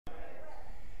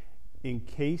in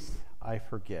case I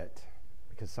forget,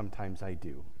 because sometimes I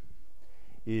do,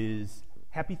 is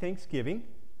Happy Thanksgiving.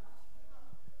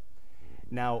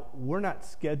 Now, we're not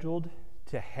scheduled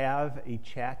to have a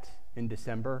chat in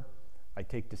December. I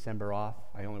take December off.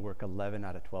 I only work 11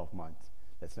 out of 12 months.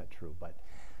 That's not true, but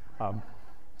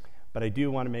I do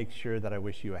want to make sure that I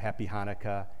wish you a happy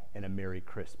Hanukkah and a Merry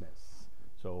Christmas.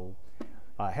 So,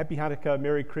 happy Hanukkah,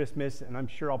 Merry Christmas, and I'm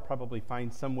sure I'll probably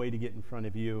find some way to get in front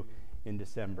of you in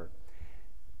December.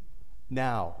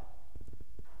 Now,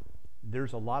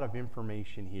 there's a lot of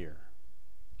information here.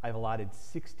 I've allotted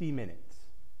 60 minutes.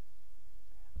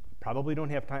 Probably don't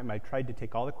have time. I tried to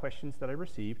take all the questions that I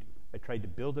received. I tried to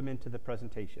build them into the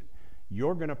presentation.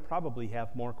 You're going to probably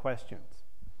have more questions.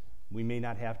 We may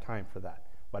not have time for that.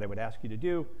 What I would ask you to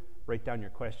do, write down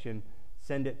your question,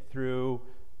 send it through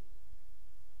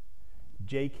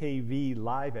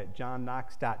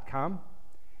jkvlive@johnknox.com,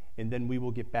 and then we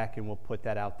will get back and we'll put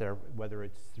that out there, whether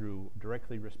it's through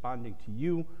directly responding to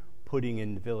you, putting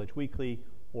in the Village Weekly,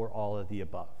 or all of the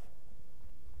above.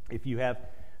 If you have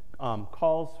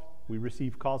calls, we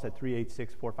receive calls at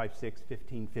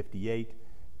 386-456-1558,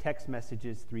 text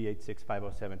messages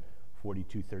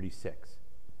 386-507-4236.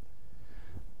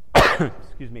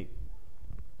 Excuse me.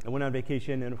 I went on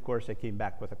vacation, and of course, I came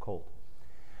back with a cold.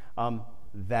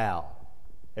 Val,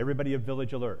 everybody at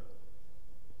Village Alert,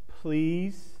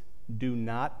 please do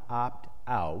not opt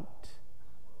out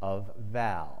of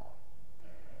Val.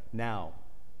 Now,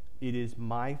 it is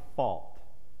my fault.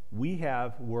 We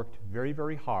have worked very,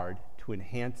 very hard to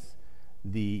enhance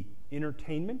the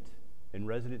entertainment and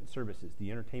resident services,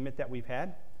 the entertainment that we've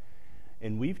had.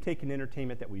 And we've taken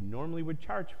entertainment that we normally would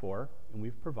charge for, and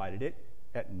we've provided it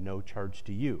at no charge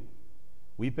to you.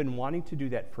 We've been wanting to do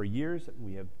that for years,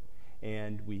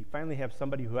 and we finally have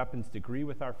somebody who happens to agree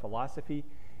with our philosophy,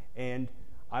 and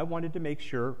I wanted to make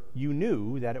sure you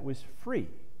knew that it was free.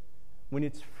 When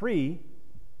it's free,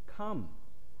 come.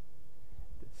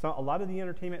 So a lot of the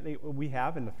entertainment that we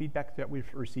have and the feedback that we've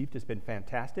received has been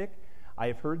fantastic. I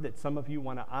have heard that some of you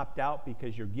want to opt out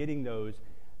because you're getting those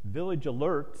Village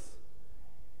Alerts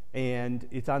and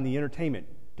it's on the entertainment.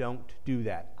 Don't do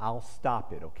that. I'll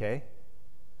stop it, okay?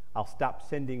 I'll stop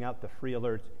sending out the free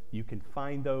alerts. You can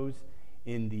find those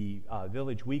in the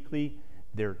Village Weekly.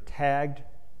 They're tagged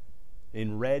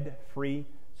in red, free.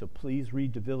 So please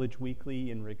read the Village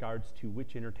Weekly in regards to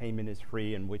which entertainment is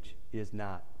free and which is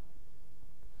not.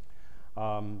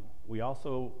 We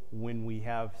also, when we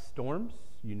have storms,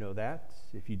 you know that.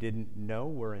 If you didn't know,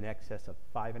 we're in excess of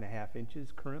 5.5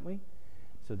 inches currently.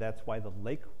 So that's why the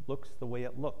lake looks the way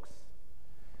it looks.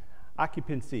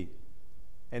 Occupancy.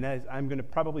 And as I'm going to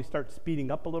probably start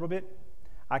speeding up a little bit.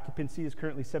 Occupancy is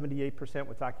currently 78%.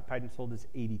 What's occupied and sold is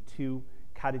 82.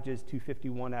 Cottages,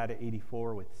 251 out of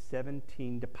 84 with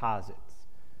 17 deposits.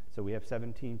 So we have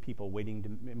 17 people waiting to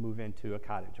move into a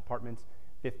cottage. Apartments,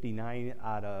 59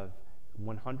 out of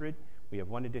 100. We have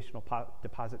one additional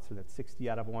deposit, so that's 60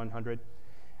 out of 100.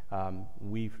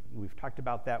 We've talked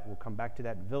about that. We'll come back to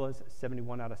that. Villas,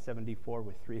 71 out of 74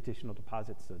 with 3 additional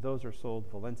deposits. So those are sold.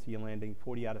 Valencia Landing,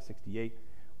 40 out of 68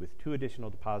 with 2 additional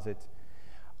deposits.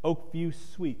 Oakview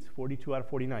Suites, 42 out of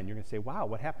 49. You're going to say, wow,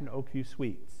 what happened to Oakview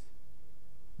Suites?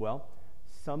 Well,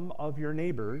 some of your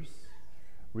neighbors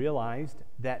realized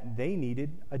that they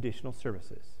needed additional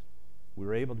services. We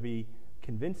were able to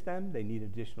convince them they need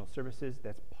additional services.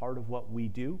 That's part of what we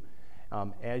do.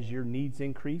 As your needs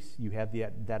increase, you have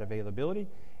that availability.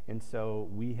 And so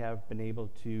we have been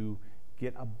able to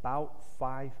get about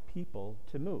 5 people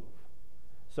to move.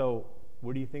 So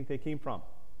where do you think they came from?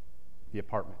 The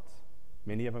apartments.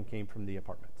 Many of them came from the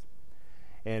apartments.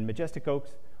 And Majestic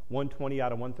Oaks, 120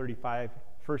 out of 135.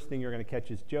 First thing you're going to catch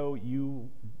is, Joe, you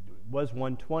was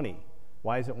 120.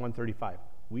 Why is it 135?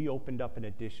 We opened up an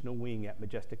additional wing at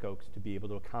Majestic Oaks to be able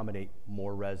to accommodate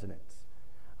more residents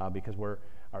because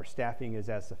our staffing is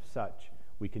as such.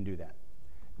 We can do that.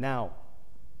 Now,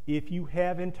 if you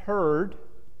haven't heard,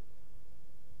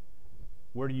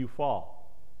 where do you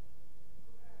fall?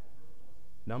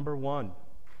 Number 1.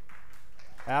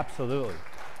 Absolutely.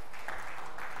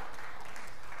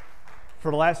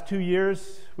 For the last 2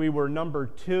 years, we were number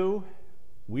 2.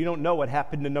 We don't know what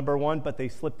happened to number 1, but they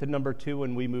slipped to number 2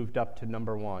 and we moved up to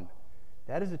number 1.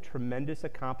 That is a tremendous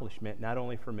accomplishment, not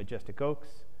only for Majestic Oaks,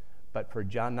 but for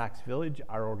John Knox Village,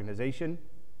 our organization.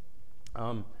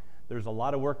 There's a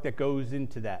lot of work that goes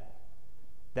into that.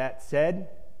 That said,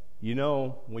 you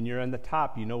know, when you're on the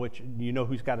top, you know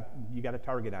who's got a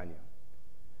target on you.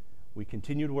 We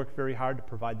continue to work very hard to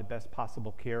provide the best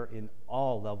possible care in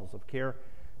all levels of care.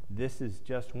 This is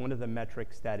just one of the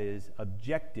metrics that is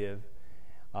objective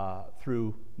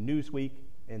through Newsweek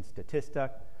and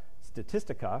Statista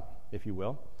Statistica, if you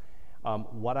will.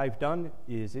 What I've done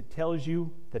is it tells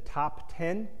you the top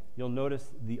 10. You'll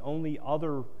notice the only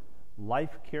other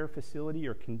life care facility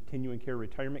or continuing care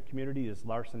retirement community is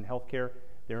Larson Healthcare.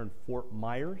 They're in Fort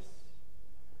Myers.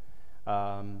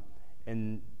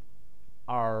 And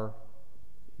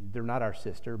they're not our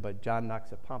sister, but John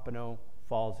Knox at Pompano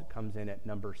Falls comes in at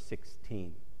number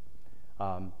 16.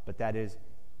 But that is,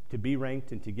 to be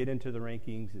ranked and to get into the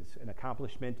rankings is an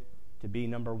accomplishment. To be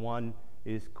number one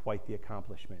is quite the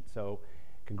accomplishment. So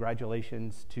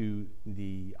congratulations to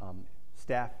the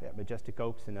staff at Majestic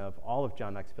Oaks and of all of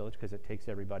John Knox Village, because it takes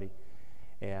everybody.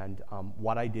 And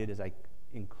what I did is I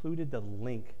included the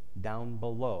link down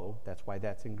below. That's why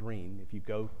that's in green. If you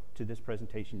go to this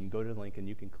presentation, you go to the link and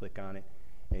you can click on it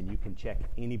and you can check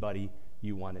anybody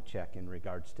you want to check in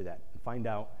regards to that and find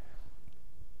out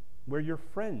where your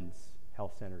friend's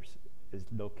health centers is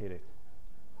located.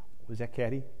 Was that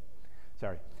Caddy?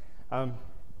 Sorry.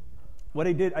 What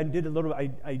I did a little,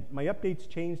 my updates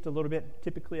changed a little bit.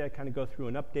 Typically, I kind of go through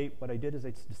an update. What I did is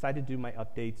I decided to do my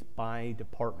updates by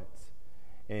departments,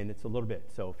 and it's a little bit.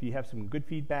 So if you have some good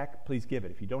feedback, please give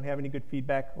it. If you don't have any good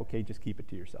feedback, okay, just keep it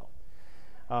to yourself.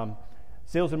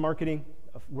 Sales and marketing,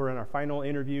 we're in our final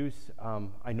interviews.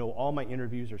 I know all my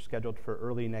interviews are scheduled for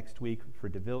early next week for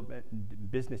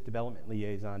business development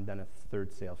liaison, then a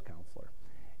third sales counselor.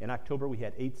 In October, we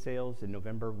had 8 sales. In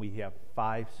November, we have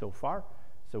 5 so far.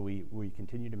 So we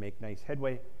continue to make nice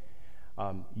headway.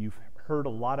 You've heard a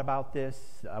lot about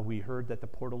this. We heard that the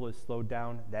portal is slowed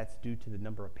down. That's due to the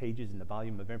number of pages and the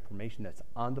volume of information that's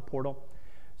on the portal.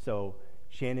 So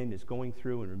Shannon is going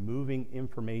through and removing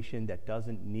information that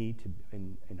doesn't need to,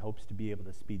 in hopes to be able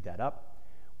to speed that up.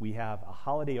 We have a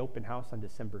holiday open house on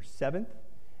December 7th.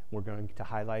 We're going to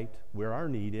highlight where our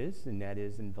need is, and that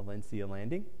is in Valencia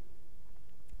Landing.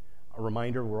 A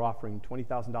reminder, we're offering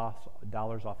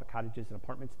 $20,000 off of cottages and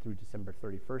apartments through December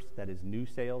 31st. That is new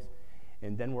sales.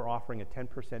 And then we're offering a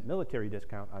 10% military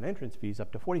discount on entrance fees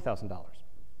up to $40,000.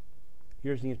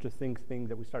 Here's the interesting thing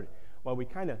that we started. Well, we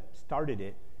kind of started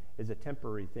it as a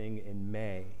temporary thing in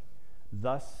May.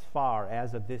 Thus far,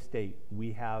 as of this date,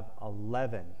 we have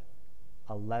 11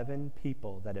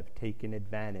 people that have taken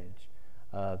advantage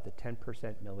of the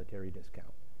 10% military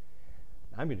discount.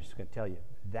 I'm just going to tell you,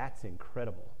 that's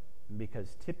incredible.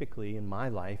 Because typically in my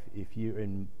life,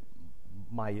 in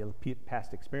my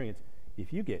past experience,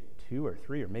 if you get 2 or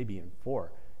 3 or maybe even 4,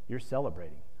 you're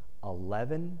celebrating.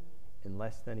 11 in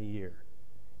less than a year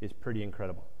is pretty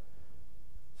incredible.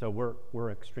 So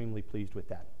we're extremely pleased with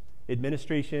that.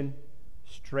 Administration,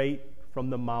 straight from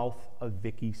the mouth of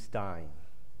Vicki Stein,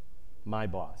 my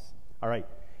boss. All right.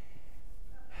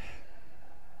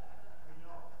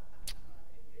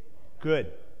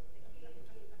 Good.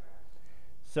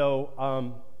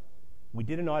 So we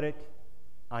did an audit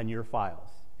on your files,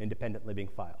 independent living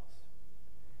files.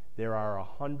 There are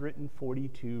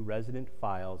 142 resident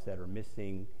files that are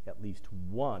missing at least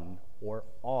one or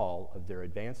all of their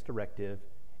advance directive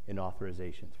and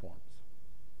authorizations forms.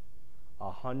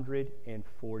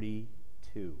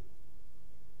 142.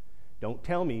 Don't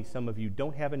tell me some of you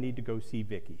don't have a need to go see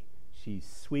Vicki. She's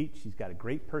sweet. She's got a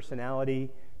great personality.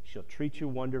 She'll treat you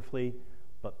wonderfully.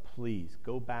 But please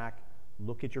go back.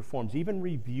 Look at your forms, even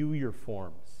review your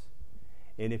forms.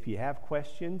 And if you have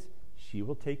questions, she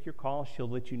will take your call. She'll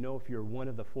let you know if you're one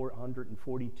of the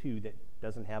 442 that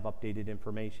doesn't have updated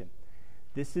information.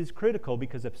 This is critical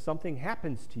because if something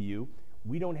happens to you,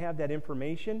 we don't have that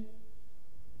information.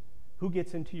 Who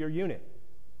gets into your unit?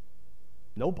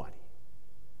 Nobody.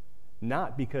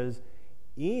 Not because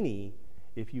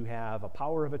if you have a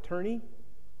power of attorney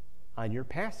on your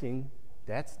passing,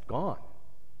 that's gone.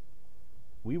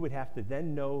 We would have to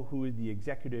then know who the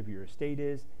executive of your estate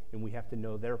is, and we have to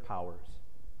know their powers.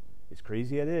 As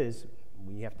crazy as it is,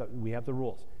 we have the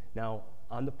rules. Now,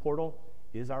 on the portal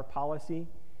is our policy,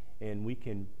 and we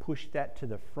can push that to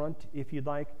the front if you'd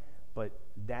like, but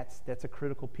that's a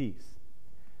critical piece.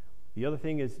 The other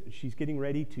thing is she's getting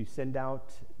ready to send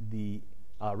out the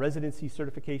residency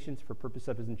certifications for purpose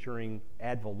of ensuring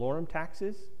ad valorem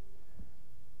taxes.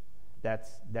 That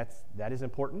is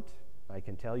important. I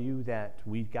can tell you that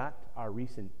we got our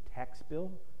recent tax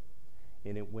bill,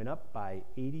 and it went up by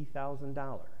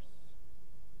 $80,000.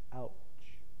 Ouch.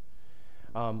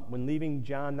 When leaving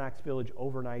John Knox Village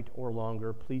overnight or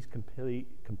longer, please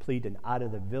complete an out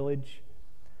of the village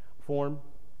form,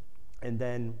 and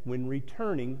then when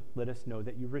returning, let us know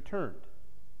that you returned.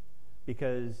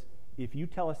 Because if you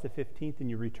tell us the 15th and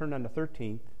you return on the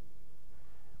 13th,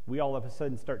 we all of a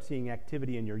sudden start seeing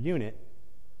activity in your unit.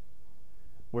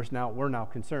 We're now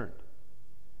concerned,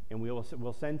 and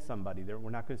we'll send somebody there.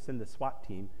 We're not going to send the SWAT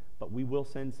team, but we will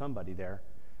send somebody there.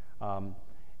 And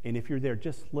if you're there,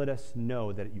 just let us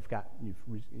know that you've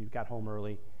got home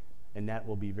early, and that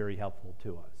will be very helpful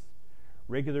to us.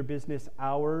 Regular business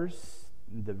hours,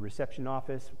 the reception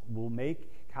office will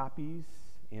make copies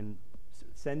and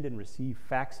send and receive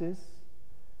faxes.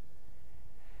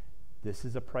 This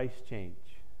is a price change.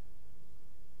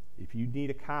 If you need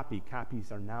a copy,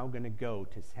 copies are now going to go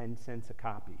to 10 cents a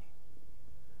copy.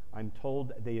 I'm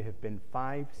told they have been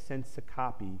 5 cents a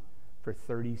copy for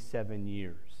 37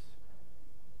 years.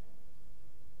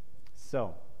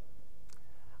 So,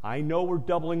 I know we're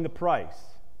doubling the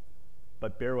price,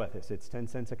 but bear with us. It's 10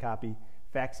 cents a copy.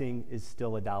 Faxing is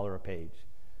still $1 a page.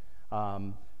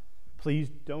 Please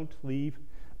don't leave,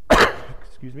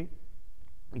 excuse me,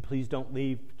 and please don't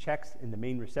leave checks in the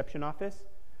main reception office.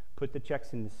 Put the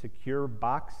checks in the secure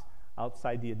box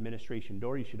outside the administration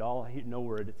door. You should all know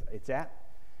where it's at,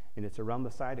 and it's around the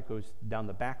side. It goes down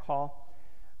the back hall.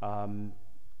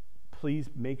 Please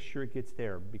make sure it gets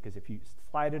there, because if you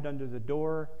slide it under the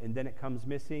door and then it comes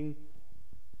missing,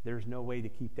 there's no way to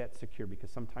keep that secure, because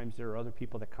sometimes there are other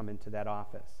people that come into that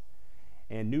office.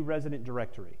 And new resident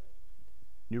directory.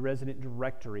 New resident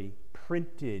directory,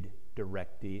 printed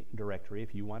directory,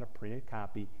 if you want a printed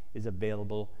copy, is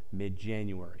available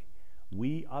mid-January.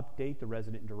 We update the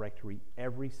resident directory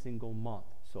every single month.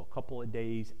 So a couple of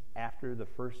days after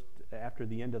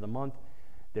the end of the month,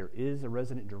 there is a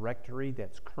resident directory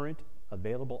that's current,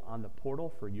 available on the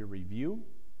portal for your review.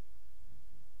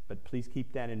 But please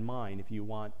keep that in mind if you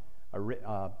want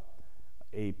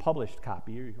a published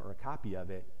copy or a copy of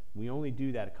it. We only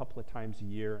do that a couple of times a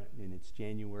year, and it's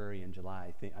January and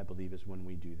July, I believe, is when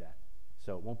we do that.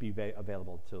 So it won't be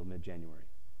available until mid-January.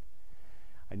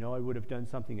 I know I would have done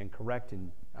something incorrect,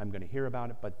 and I'm going to hear about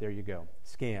it, but there you go.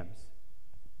 Scams.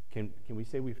 Can we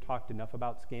say we've talked enough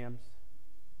about scams?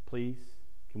 Please?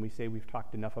 Can we say we've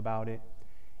talked enough about it?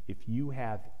 If you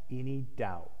have any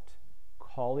doubt,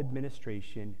 call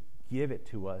administration, give it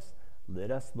to us,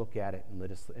 let us look at it, and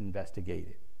let us investigate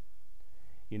it.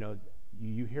 You know,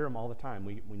 you hear them all the time.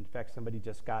 In fact, somebody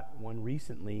just got one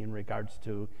recently in regards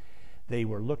to, they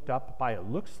were looked up by, it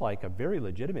looks like, a very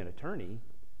legitimate attorney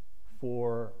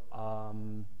for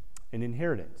an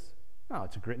inheritance. Now,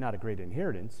 it's not a great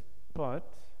inheritance, but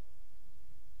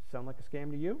sound like a scam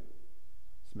to you?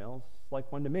 Smells like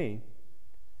one to me.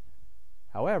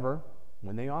 However,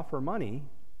 when they offer money,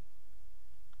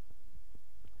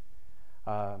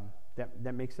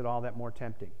 that makes it all that more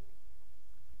tempting.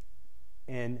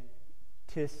 And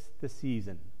 'tis the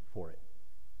season for it.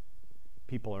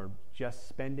 People are just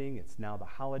spending. It's now the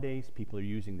holidays. People are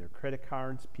using their credit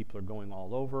cards. People are going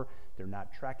all over. They're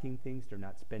not tracking things. They're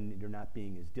not spending. They're not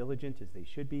being as diligent as they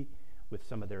should be with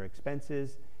some of their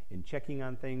expenses and checking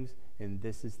on things. And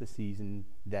this is the season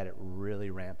that it really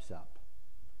ramps up.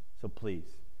 So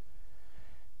please,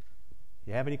 if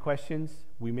you have any questions,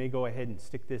 we may go ahead and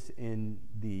stick this in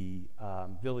the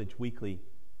Village Weekly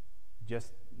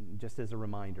just as a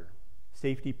reminder.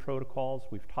 Safety protocols,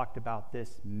 we've talked about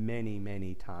this many,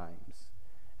 many times,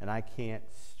 and I can't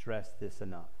stress this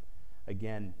enough.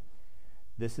 Again,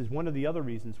 this is one of the other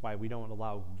reasons why we don't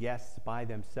allow guests by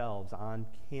themselves on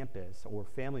campus or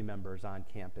family members on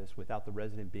campus without the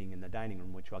resident being in the dining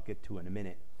room, which I'll get to in a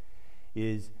minute,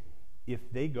 is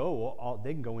if they go,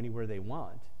 they can go anywhere they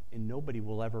want, and nobody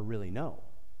will ever really know.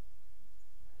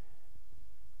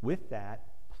 With that,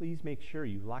 please make sure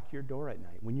you lock your door at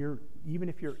night. Even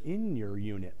if you're in your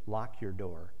unit, lock your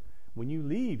door. When you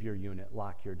leave your unit,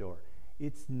 lock your door.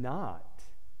 It's not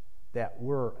that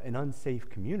we're an unsafe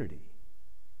community.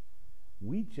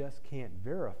 We just can't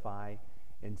verify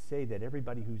and say that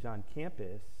everybody who's on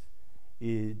campus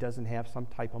doesn't have some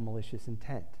type of malicious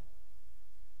intent.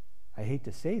 I hate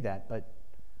to say that, but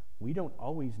we don't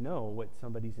always know what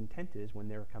somebody's intent is when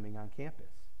they're coming on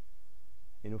campus.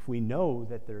 And if we know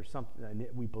that there's something, and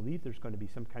we believe there's going to be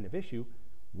some kind of issue,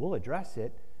 we'll address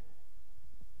it.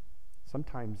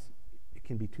 Sometimes it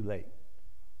can be too late.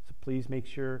 So please make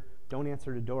sure, don't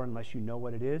answer the door unless you know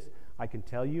what it is. I can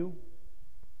tell you,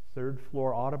 3rd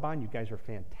floor Audubon, you guys are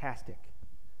fantastic.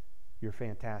 You're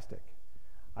fantastic.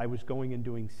 I was going and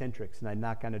doing Centrix, and I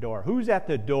knock on the door. Who's at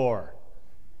the door?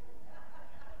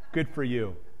 Good for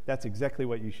you. That's exactly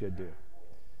what you should do.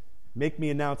 Make me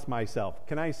announce myself.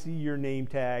 Can I see your name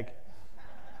tag?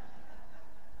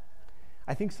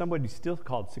 I think somebody still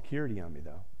called security on me,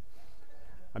 though.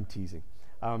 I'm teasing.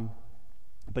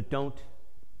 But don't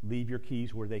leave your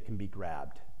keys where they can be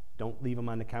grabbed. Don't leave them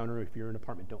on the counter. If you're in an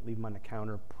apartment, don't leave them on the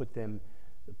counter. Put them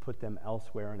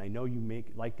elsewhere. And I know you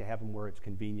like to have them where it's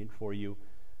convenient for you.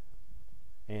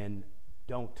 And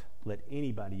don't let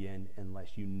anybody in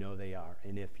unless you know they are.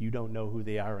 And if you don't know who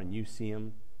they are and you see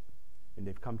them and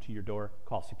they've come to your door,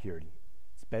 call security.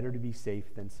 It's better to be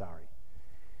safe than sorry.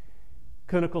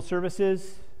 Clinical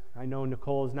services. I know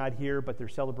Nicole is not here, but they're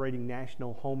celebrating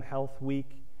National Home Health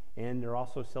Week, and they're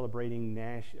also celebrating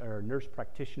Nurse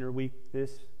Practitioner Week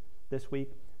this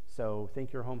week. So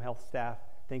thank your home health staff.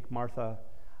 Thank Martha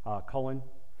Cullen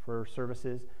for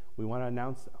services. We want to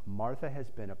announce Martha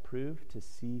has been approved to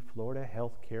see Florida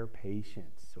healthcare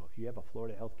patients. So if you have a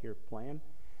Florida healthcare plan,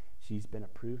 she's been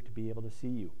approved to be able to see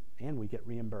you, and we get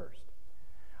reimbursed.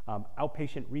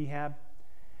 Outpatient rehab.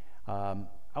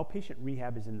 Outpatient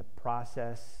rehab is in the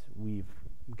process.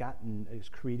 Is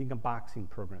creating a boxing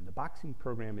program. The boxing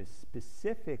program is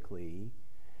specifically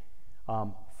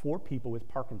for people with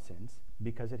Parkinson's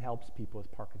because it helps people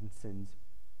with Parkinson's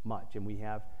much. And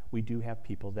we do have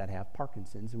people that have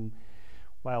Parkinson's. And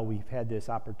while we've had this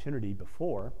opportunity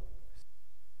before,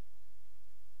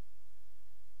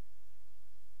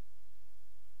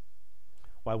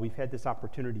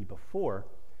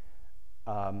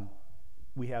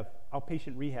 we have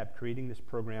outpatient rehab creating this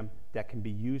program that can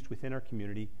be used within our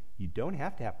community. You don't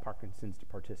have to have Parkinson's to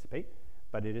participate,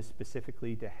 but it is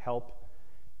specifically to help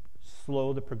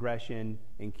slow the progression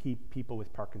and keep people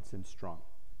with Parkinson's strong.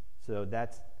 So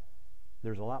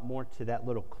there's a lot more to that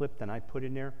little clip than I put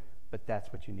in there, but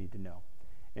that's what you need to know.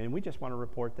 And we just want to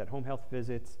report that home health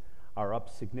visits are up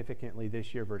significantly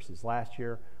this year versus last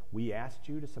year. We asked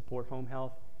you to support home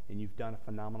health, and you've done a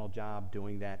phenomenal job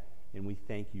doing that, and we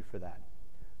thank you for that.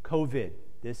 COVID,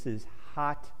 this is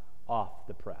hot off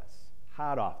the press.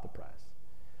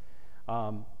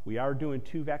 We are doing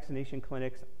 2 vaccination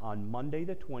clinics on Monday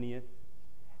the 20th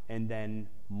and then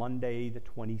Monday the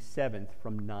 27th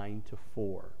from 9 to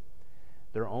 4.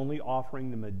 They're only offering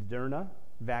the Moderna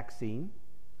vaccine.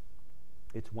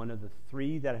 It's one of the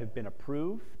 3 that have been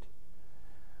approved.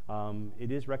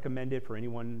 It is recommended for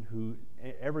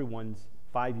everyone's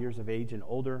 5 years of age and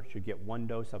older should get 1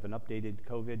 dose of an updated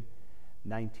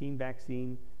COVID-19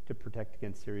 vaccine to protect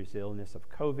against serious illness of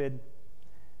COVID.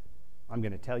 I'm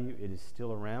going to tell you, it is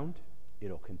still around.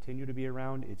 It'll continue to be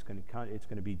around. It's going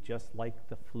to be just like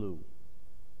the flu.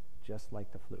 Just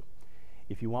like the flu.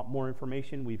 If you want more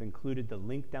information, we've included the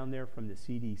link down there from the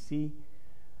CDC.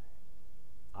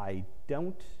 I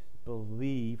don't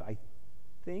believe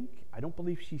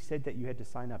she said that you had to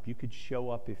sign up. You could show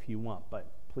up if you want,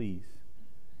 but please,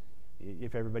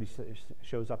 if everybody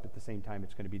shows up at the same time,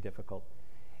 it's going to be difficult.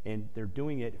 And they're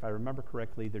doing it, if I remember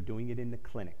correctly, they're doing it in the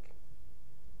clinic.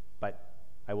 But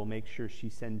I will make sure she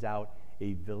sends out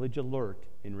a village alert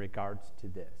in regards to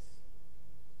this.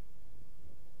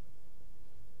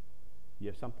 You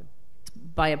have something?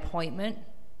 By appointment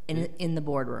in the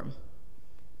boardroom.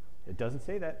 It doesn't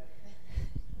say that.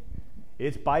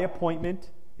 It's by appointment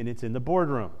and it's in the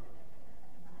boardroom.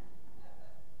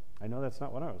 I know that's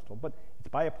not what I was told, but it's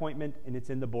by appointment and it's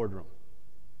in the boardroom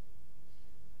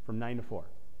from 9 to 4.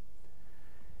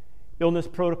 Illness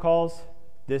protocols.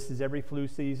 This is every flu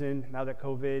season. Now that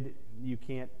COVID, you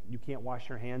can't wash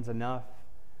your hands enough.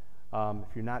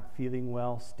 If you're not feeling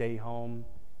well, stay home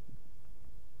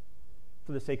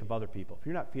for the sake of other people. If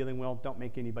you're not feeling well, don't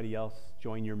make anybody else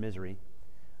join your misery.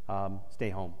 Stay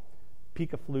home.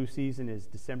 Peak of flu season is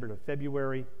December to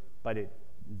February, but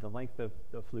the length of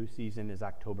the flu season is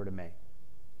October to May.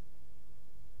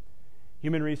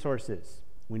 Human resources.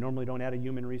 We normally don't add a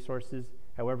human resources.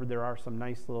 However, there are some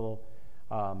nice little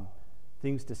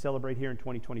things to celebrate here in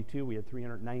 2022. We had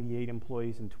 398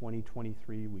 employees in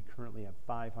 2023. We currently have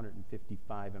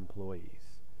 555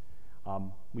 employees.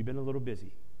 We've been a little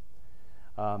busy.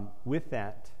 With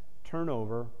that,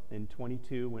 turnover in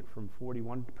 22 went from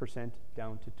 41%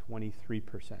 down to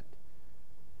 23%.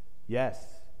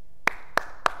 Yes.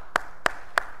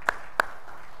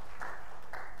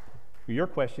 Your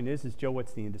question is Joe,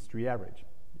 what's the industry average?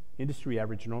 Industry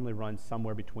average normally runs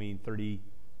somewhere between 32%.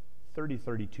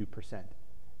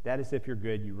 That is if you're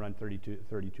good, you run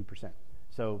 32%.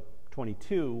 So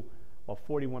 22, while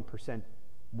 41%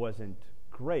 wasn't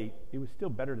great, it was still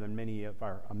better than many of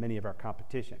our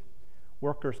competition.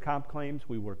 Workers' comp claims,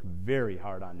 we work very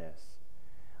hard on this.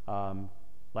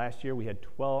 Last year we had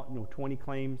 20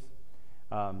 claims.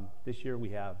 This year we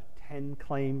have 10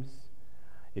 claims.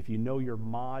 If you know your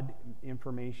MOD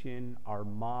information, our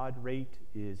MOD rate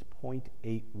is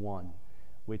 0.81,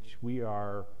 which we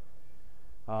are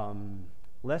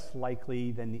less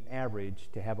likely than the average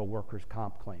to have a workers'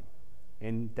 comp claim.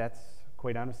 And that's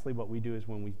quite honestly what we do is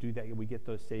when we do that, we get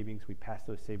those savings, we pass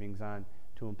those savings on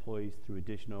to employees through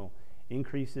additional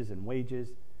increases in wages,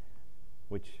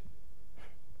 which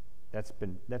that's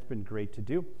been great to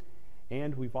do.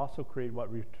 And we've also created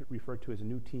what we refer to as a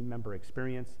new team member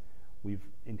experience. We've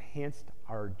enhanced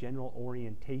our general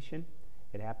orientation.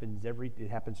 It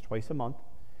happens twice a month.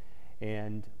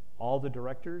 And all the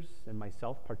directors and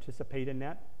myself participate in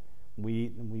that.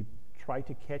 We try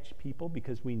to catch people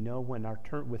because we know when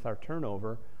with our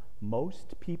turnover,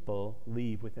 most people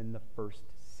leave within the first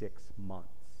 6 months.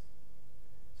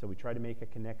 So we try to make a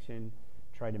connection,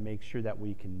 try to make sure that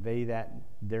we convey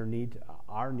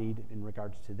our need in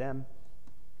regards to them,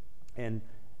 and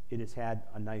it has had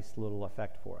a nice little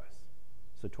effect for us.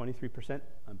 So 23%,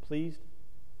 I'm pleased.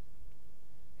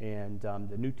 And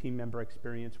the new team member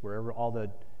experience, wherever all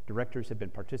the directors have been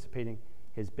participating,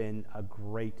 has been a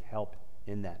great help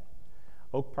in that.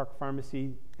 Oak Park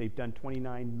Pharmacy, they've done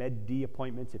 29 Med D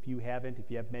appointments. If you have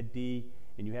Med D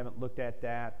and you haven't looked at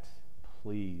that,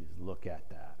 please look at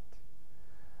that.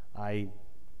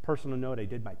 Personal note, I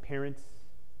did my parents,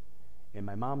 and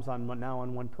my mom's now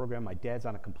on one program, my dad's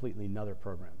on a completely another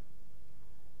program.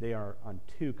 They are on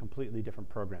 2 completely different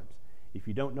programs. If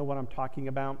you don't know what I'm talking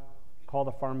about, call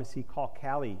the pharmacy, call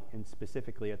Callie and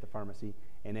specifically at the pharmacy,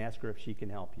 and ask her if she can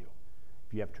help you.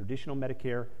 If you have traditional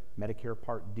Medicare, Medicare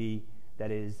Part D, that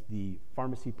is the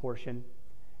pharmacy portion,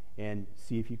 and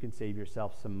see if you can save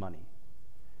yourself some money.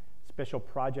 Special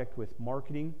project with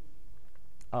marketing.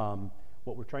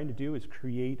 What we're trying to do is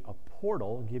create a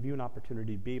portal, give you an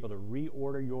opportunity to be able to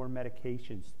reorder your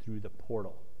medications through the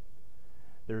portal.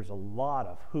 There's a lot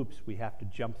of hoops we have to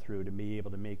jump through to be able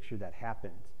to make sure that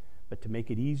happens. But to make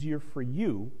it easier for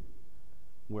you,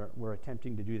 we're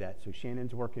attempting to do that. So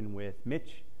Shannon's working with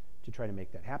Mitch to try to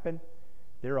make that happen.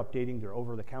 They're updating their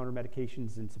over-the-counter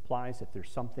medications and supplies. If there's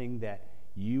something that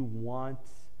you want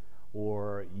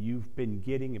or you've been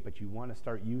getting but you want to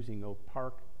start using Oak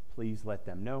Park, please let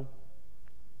them know.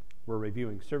 We're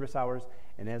reviewing service hours,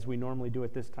 and as we normally do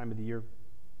at this time of the year,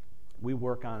 we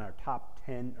work on our top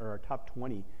 10 or our top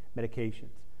 20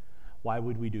 medications. Why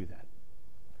would we do that?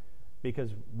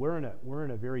 Because we're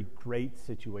in a very great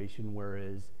situation,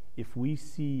 whereas if we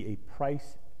see a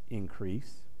price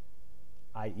increase,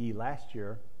 i.e. last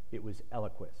year, it was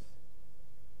Eliquis.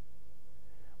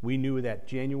 We knew that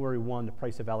January 1, the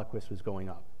price of Eliquis was going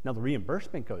up. Now the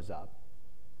reimbursement goes up,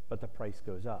 but the price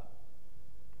goes up.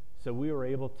 So we were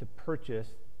able to purchase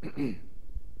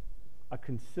a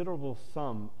considerable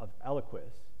sum of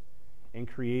Eliquis and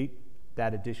create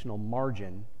that additional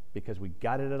margin because we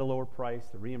got it at a lower price,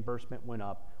 the reimbursement went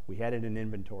up, we had it in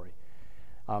inventory.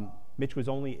 Mitch was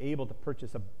only able to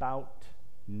purchase about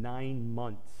 9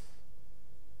 months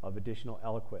of additional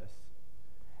Eliquis.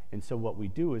 And so what we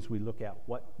do is we look at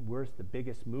where's the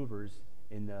biggest movers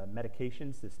in the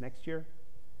medications this next year.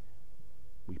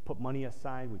 We put money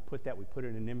aside, we put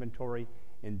it in inventory,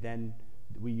 and then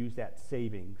we use that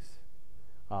savings.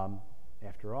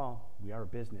 After all, we are a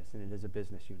business, and it is a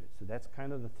business unit. So that's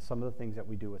kind of some of the things that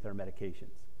we do with our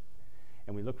medications.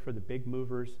 And we look for the big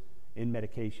movers in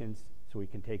medications so we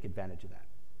can take advantage of that.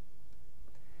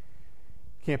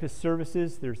 Campus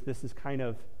services, this is kind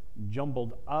of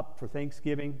jumbled up for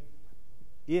Thanksgiving.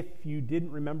 If you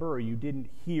didn't remember or you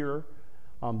didn't hear,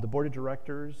 the board of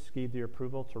directors gave their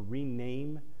approval to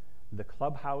rename the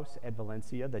clubhouse at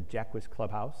Valencia, the Jacquis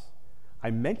Clubhouse. I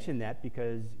mention that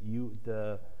because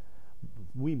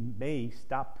we may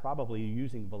stop probably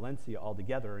using Valencia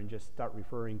altogether and just start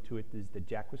referring to it as the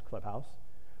Jacquis Clubhouse.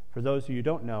 For those of you who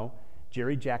don't know,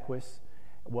 Jerry Jacquis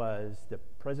was the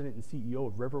president and CEO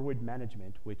of Riverwood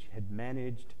Management, which had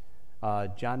managed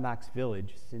John Knox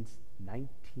Village since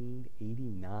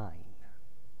 1989.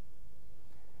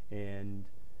 And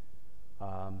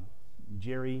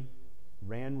Jerry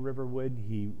ran Riverwood.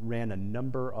 He ran a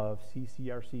number of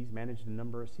CCRCs, managed a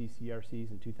number of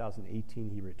CCRCs. In 2018,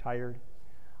 he retired.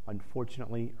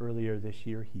 Unfortunately, earlier this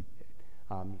year, he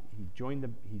joined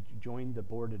the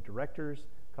board of directors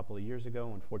a couple of years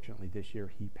ago. Unfortunately, this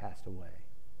year, he passed away.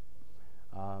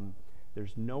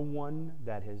 There's no one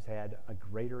that has had a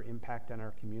greater impact on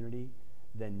our community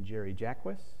than Jerry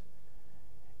Jacquis.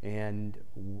 And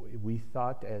we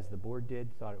thought, as the board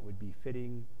did, thought it would be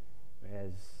fitting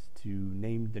as to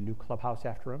name the new clubhouse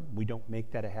after him. We don't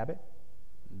make that a habit.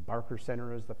 Barker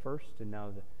Center is the first, and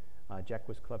now the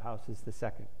Jacquis Clubhouse is the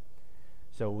second.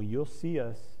 So you'll see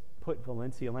us put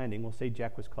Valencia Landing, we'll say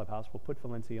Jacquis Clubhouse, we'll put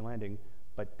Valencia Landing,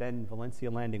 but then Valencia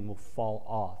Landing will fall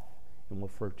off, and we'll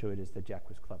refer to it as the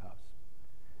Jacquis Clubhouse.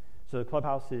 So the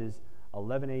clubhouse is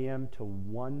 11 a.m. to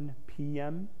 1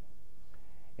 p.m.,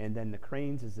 and then the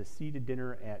Cranes is a seated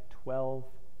dinner at 12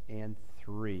 and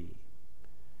 3.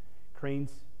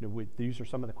 Cranes, these are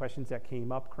some of the questions that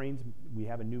came up. Cranes, we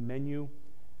have a new menu.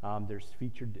 There's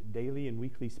featured daily and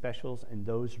weekly specials, and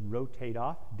those rotate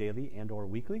off daily and or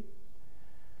weekly.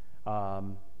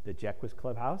 the Jacquez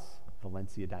Clubhouse,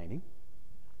 Valencia Dining.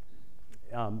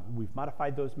 We've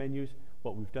modified those menus.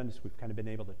 What we've done is we've kind of been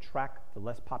able to track the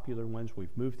less popular ones.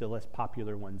 We've moved the less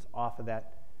popular ones off of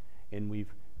that, and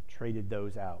we've traded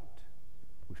those out.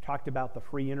 We've talked about the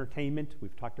free entertainment.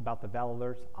 We've talked about the Val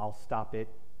Alerts. I'll stop it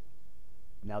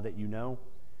now that you know.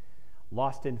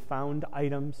 Lost and found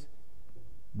items,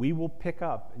 we will pick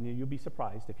up, and you'll be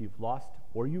surprised if you've lost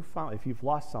or if you've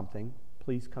lost something,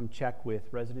 please come check with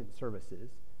Resident Services.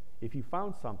 If you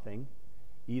found something,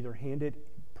 either hand it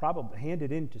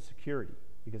into security,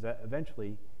 because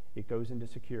eventually it goes into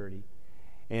security.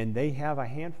 And they have a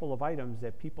handful of items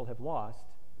that people have lost,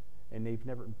 and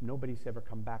nobody's ever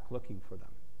come back looking for them.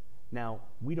 Now,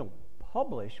 we don't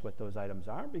publish what those items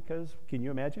are because, can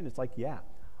you imagine? It's like, yeah,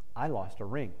 I lost a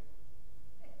ring.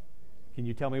 Can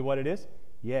you tell me what it is?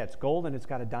 Yeah, it's gold and it's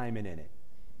got a diamond in it.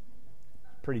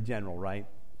 Pretty general, right?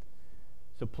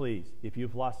 So please, if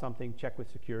you've lost something, check with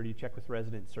security, check with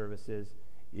Resident Services.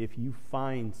 If you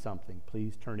find something,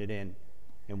 please turn it in,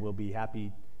 and we'll be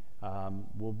happy.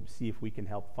 We'll see if we can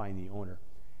help find the owner.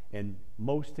 And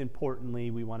most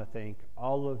importantly, we want to thank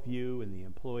all of you and the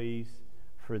employees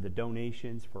for the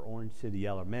donations for Orange City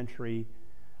Elementary.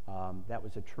 That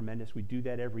was a tremendous, we do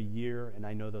that every year, and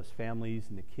I know those families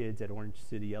and the kids at Orange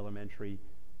City Elementary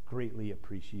greatly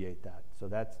appreciate that. So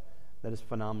that is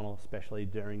phenomenal, especially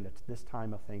during this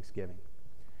time of Thanksgiving.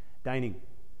 Dining.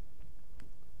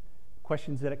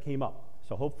 Questions that came up.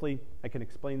 So hopefully I can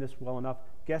explain this well enough.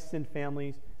 Guests and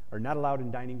families are not allowed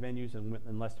in dining venues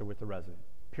unless they're with the resident.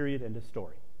 Period, end of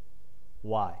story.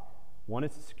 Why? One,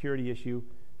 it's a security issue.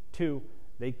 Two,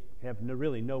 they have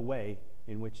really no way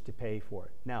in which to pay for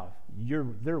it. Now, if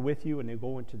they're with you and they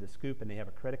go into the Scoop and they have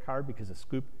a credit card because the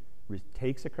Scoop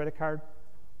takes a credit card,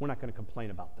 we're not going to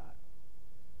complain about that.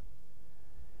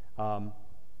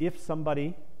 If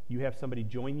you have somebody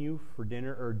join you for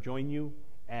dinner or join you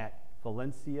at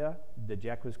Valencia, the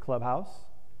Jacquez Clubhouse,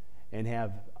 and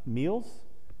have meals,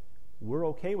 we're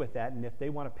okay with that. And if they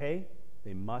want to pay,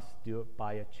 they must do it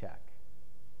by a check.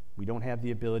 We don't have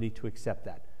the ability to accept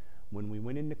that. When we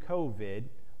went into COVID,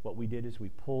 what we did is we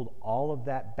pulled all of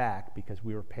that back because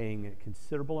we were paying a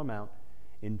considerable amount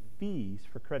in fees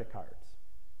for credit cards.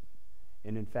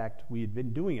 And in fact, we had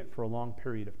been doing it for a long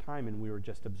period of time, and we were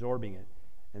just absorbing it.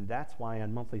 And that's why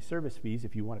on monthly service fees,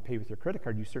 if you want to pay with your credit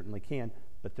card, you certainly can,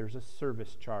 but there's a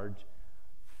service charge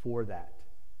for that.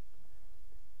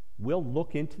 We'll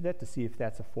look into that to see if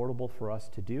that's affordable for us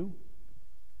to do.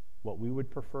 What we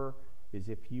would prefer is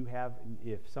if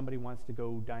somebody wants to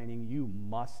go dining, you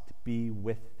must be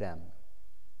with them.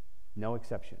 No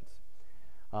exceptions.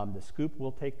 The Scoop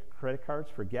will take credit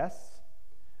cards for guests.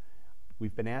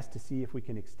 We've been asked to see if we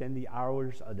can extend the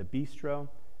hours of the bistro.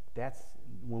 That's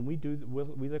when we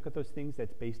look at those things,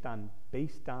 that's based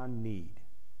on need.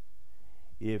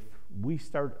 If we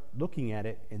start looking at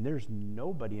it and there's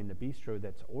nobody in the bistro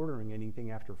that's ordering anything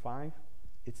after 5,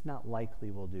 it's not likely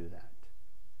we'll do that.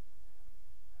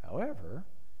 However,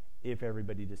 if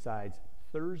everybody decides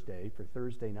Thursday for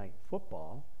Thursday night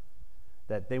football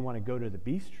that they want to go to the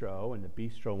bistro and the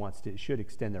bistro should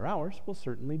extend their hours, we'll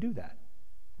certainly do that.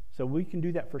 So we can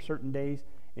do that for certain days,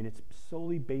 and it's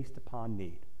solely based upon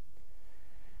need.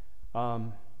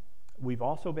 We've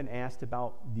also been asked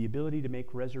about the ability to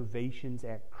make reservations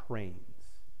at Cranes.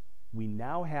 We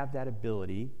now have that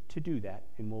ability to do that,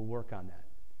 and we'll work on that.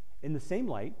 In the same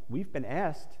light, we've been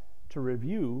asked to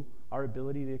review our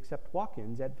ability to accept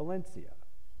walk-ins at Valencia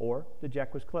or the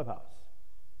Jacquez Clubhouse.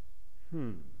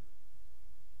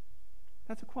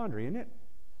 That's a quandary, isn't it?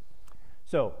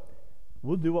 So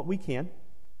we'll do what we can.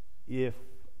 If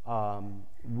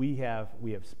we have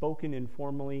spoken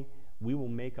informally, we will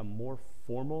make a more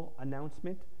formal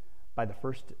announcement by the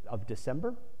 1st of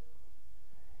December.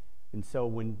 And so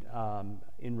when,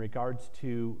 in regards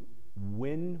to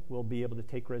when we'll be able to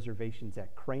take reservations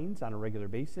at Cranes on a regular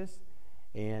basis,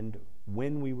 and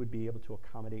when we would be able to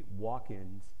accommodate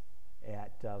walk-ins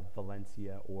at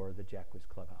Valencia or the Jacquez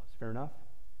Clubhouse. Fair enough?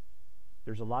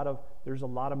 There's a lot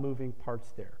of moving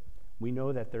parts there. We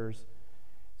know that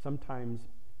sometimes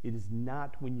it is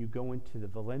not when you go into the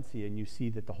Valencia and you see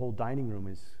that the whole dining room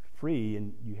is free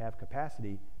and you have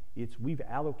capacity. It's we've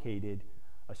allocated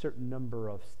a certain number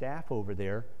of staff over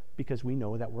there because we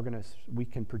know that we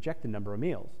can project the number of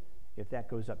meals. If that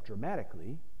goes up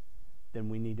dramatically, then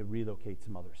we need to relocate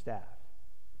some other staff.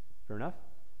 Fair enough?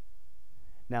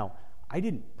 Now, I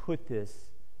didn't put this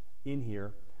in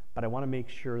here, but I want to make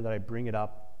sure that I bring it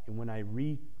up, and when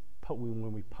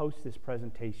we post this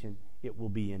presentation, it will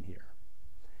be in here.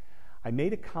 I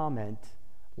made a comment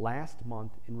last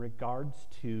month in regards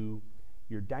to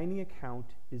Your dining account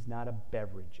is not a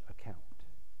beverage account.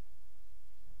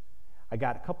 I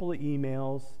got a couple of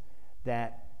emails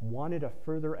that wanted a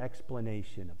further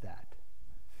explanation of that.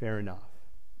 Fair enough.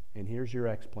 And here's your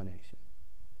explanation.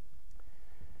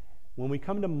 When we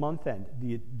come to month end,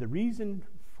 the reason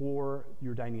for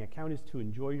your dining account is to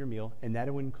enjoy your meal, and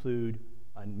that will include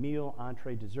a meal,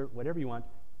 entree, dessert, whatever you want,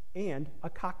 and a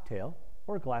cocktail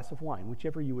or a glass of wine,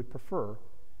 whichever you would prefer,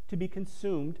 to be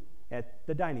consumed at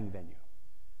the dining venue.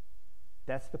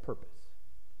 That's the purpose.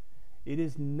 It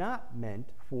is not meant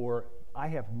for, I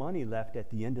have money left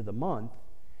at the end of the month,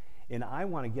 and I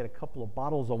want to get a couple of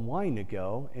bottles of wine to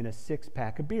go and a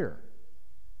 6-pack of beer.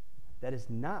 That is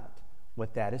not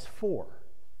what that is for.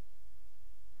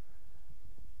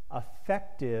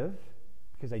 Effective,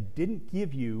 because I didn't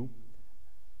give you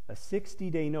a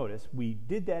 60-day notice. We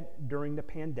did that during the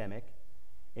pandemic,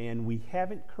 and we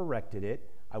haven't corrected it.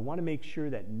 I want to make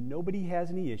sure that nobody has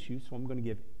any issues, so I'm going to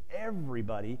give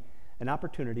everybody an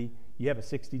opportunity. You have a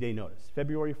 60-day notice.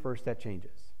 February 1st, that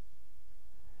changes.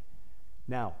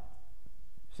 Now,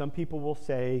 some people will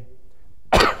say,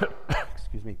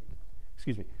 excuse me.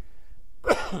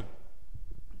 There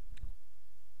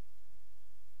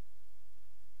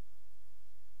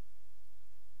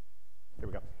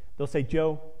we go. They'll say,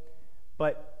 Joe,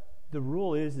 but the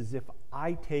rule is if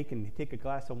I take a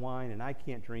glass of wine and I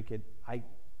can't drink it, I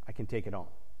can take it home.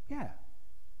 Yeah.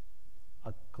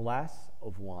 A glass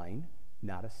of wine,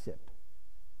 not a sip.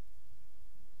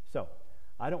 So,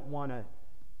 I don't want to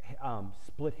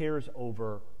split hairs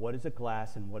over what is a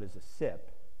glass and what is a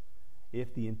sip.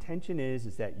 If the intention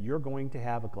is that you're going to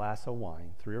have a glass of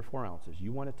wine, 3 or 4 ounces,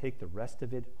 you want to take the rest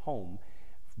of it home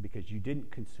because you didn't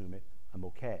consume it, I'm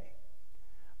okay.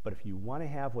 But if you want to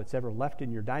have what's ever left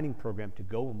in your dining program to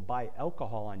go and buy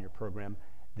alcohol on your program,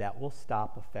 that will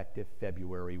stop effective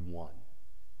February 1.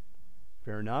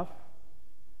 Fair enough?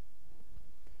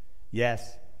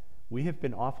 Yes, we have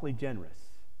been awfully generous.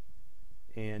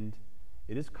 And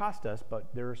it has cost us,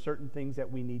 but there are certain things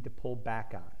that we need to pull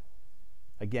back on.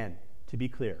 Again, to be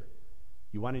clear,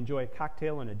 you want to enjoy a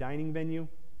cocktail in a dining venue?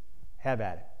 Have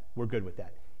at it. We're good with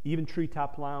that. Even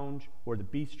Treetop Lounge or the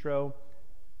Bistro,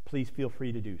 please feel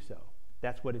free to do so.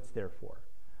 That's what it's there for.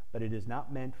 But it is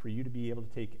not meant for you to be able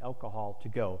to take alcohol to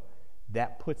go.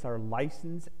 That puts our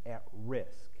license at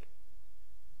risk.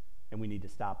 And we need to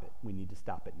stop it. We need to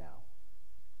stop it now.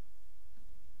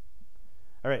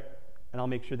 All right, and I'll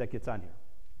make sure that gets on here.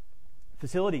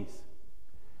 Facilities.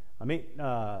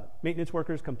 Maintenance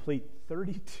workers complete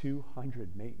 3,200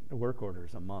 work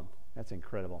orders a month. That's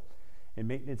incredible. And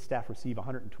maintenance staff receive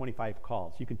 125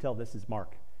 calls. You can tell this is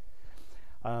Mark.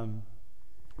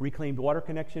 Reclaimed water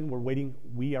connection,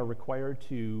 we are required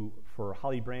to, for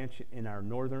Holly Branch in our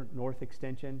north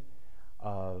extension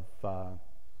of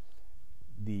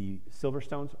the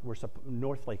Silverstones,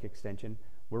 North Lake extension,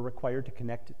 we're required to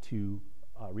connect to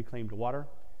reclaimed water.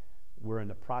 We're in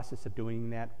the process of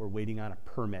doing that. We're waiting on a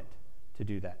permit to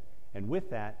do that. And with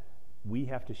that, we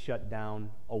have to shut down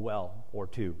a well or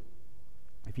two.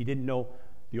 If you didn't know,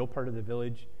 the old part of the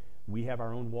village, we have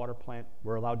our own water plant.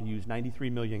 We're allowed to use 93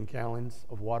 million gallons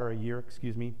of water a year,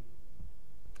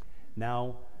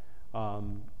 Now,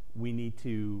 we're going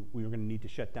to need to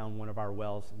shut down one of our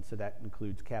wells, and so that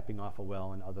includes capping off a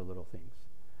well and other little things.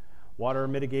 Water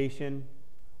mitigation,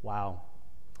 wow.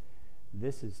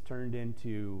 This has turned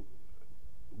into,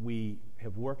 we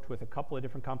have worked with a couple of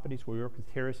different companies. We work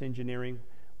with Terrace Engineering.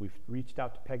 We've reached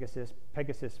out to Pegasus.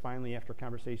 Pegasus finally, after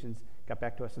conversations, got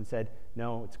back to us and said,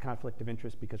 no, it's a conflict of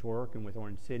interest because we're working with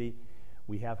Orange City.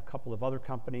 We have a couple of other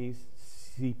companies,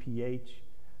 CPH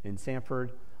in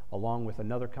Sanford, along with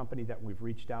another company that we've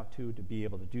reached out to be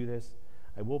able to do this.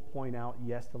 I will point out,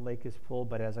 yes, the lake is full,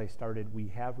 but as I started, we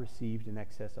have received in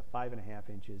excess of 5.5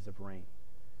 inches of rain.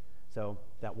 So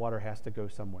that water has to go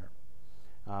somewhere.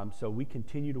 So we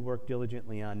continue to work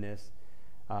diligently on this.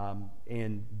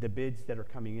 And the bids that are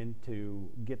coming in to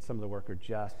get some of the work are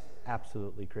just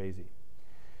absolutely crazy.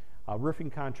 Roofing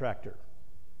contractor.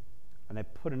 And I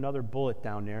put another bullet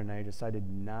down there, and I decided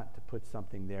not to put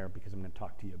something there because I'm going to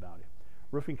talk to you about it.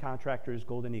 Roofing contractor is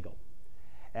Golden Eagle.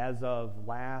 As of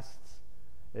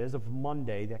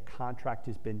Monday, that contract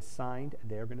has been signed.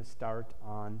 They're going to start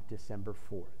on December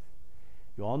 4th.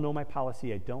 You all know my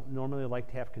policy. I don't normally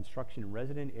like to have construction in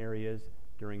resident areas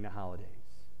during the holidays.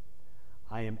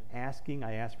 I ask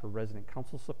for resident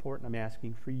council support, and I'm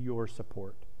asking for your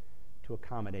support to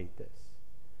accommodate this.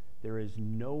 There is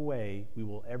no way we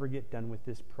will ever get done with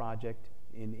this project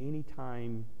in any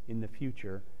time in the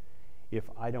future if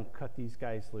I don't cut these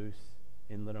guys loose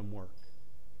and let them work.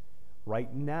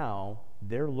 Right now,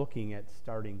 they're looking at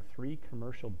starting 3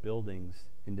 commercial buildings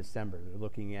in December. They're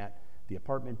looking at the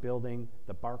apartment building,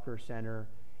 the Barker Center,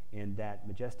 and that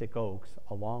Majestic Oaks,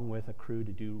 along with a crew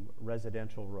to do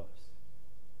residential roofs.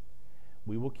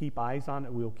 We will keep eyes on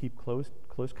it. We will keep close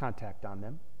contact on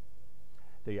them.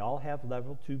 They all have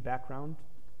level 2 background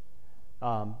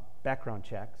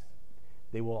checks.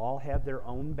 They will all have their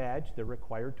own badge. They're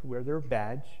required to wear their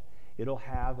badge. It'll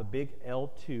have a big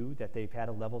L2 that they've had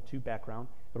a level 2 background.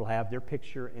 It'll have their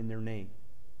picture and their name.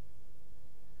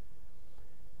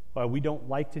 We don't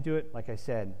like to do it. Like I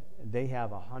said, they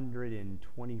have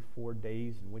 124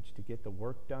 days in which to get the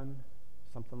work done,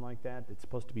 something like that. It's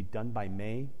supposed to be done by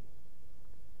May.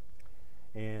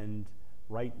 And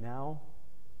right now,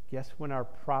 guess when our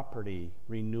property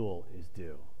renewal is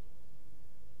due?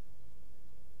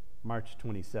 March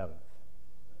 27th.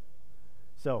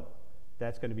 So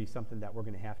that's going to be something that we're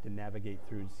going to have to navigate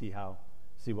through to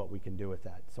see what we can do with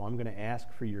that. So I'm going to ask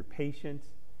for your patience.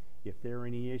 If there are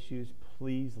any issues,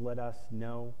 please let us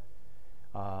know.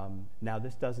 Now,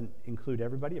 this doesn't include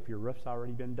everybody. If your roof's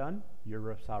already been done, your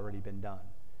roof's already been done.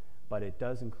 But it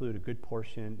does include a good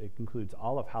portion. It includes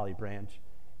all of Holly Branch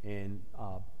and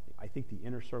I think the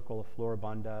inner circle of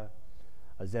Floribunda,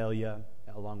 Azalea,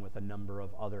 along with a number of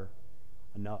other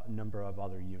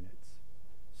units.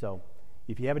 So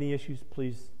if you have any issues,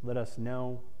 please let us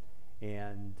know.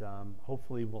 And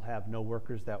hopefully we'll have no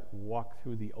workers that walk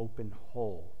through the open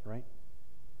hole, right?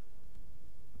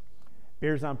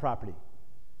 Bears on property.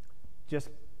 Just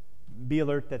be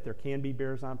alert that there can be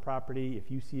bears on property.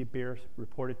 If you see a bear,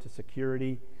 report it to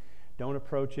security. Don't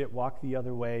approach it. Walk the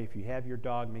other way. If you have your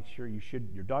dog, make sure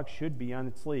your dog should be on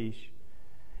its leash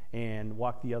and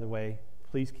walk the other way.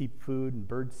 Please keep food and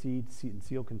bird seed and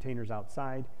sealed containers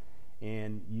outside,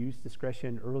 and use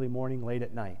discretion early morning, late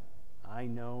at night. I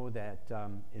know that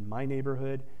in my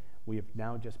neighborhood, we have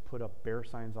now just put up bear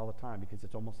signs all the time because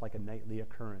it's almost like a nightly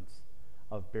occurrence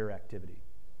of bear activity.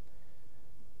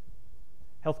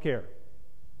 Healthcare.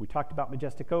 We talked about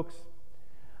Majestic Oaks.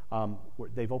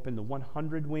 They've opened the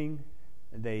 100 wing.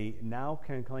 They now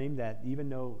can claim that even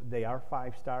though they are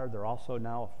 5-star, they're also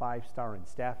now a 5-star in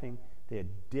staffing. They had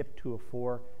dipped to a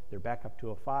 4. They're back up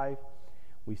to a 5.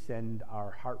 We send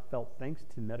our heartfelt thanks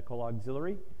to Medical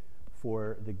Auxiliary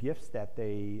for the gifts that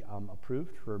they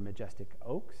approved for Majestic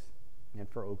Oaks and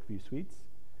for Oakview Suites.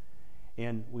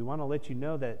 And we want to let you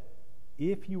know that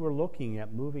if you were looking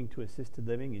at moving to assisted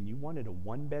living and you wanted a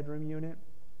 1-bedroom unit,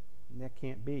 that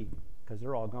can't be because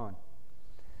they're all gone.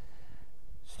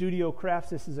 Studio crafts,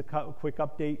 this is a quick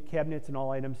update. Cabinets and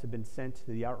all items have been sent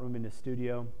to the art room in the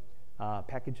studio.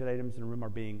 Packaged items in the room are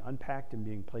being unpacked and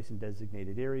being placed in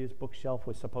designated areas. Bookshelf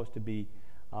was supposed to be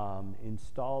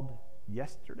installed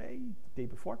yesterday, day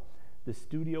before. The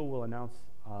studio will announce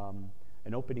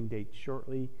an opening date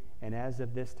shortly, and as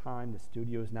of this time, the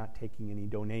studio is not taking any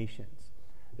donations.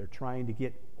 They're trying to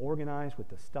get organized with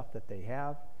the stuff that they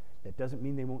have. That doesn't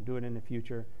mean they won't do it in the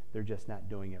future. They're just not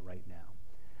doing it right now.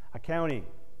 Accounting.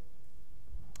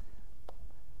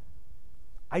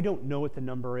 I don't know what the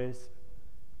number is.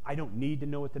 I don't need to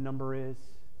know what the number is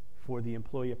for the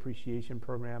Employee Appreciation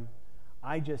Program.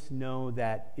 I just know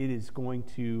that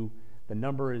the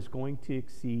number is going to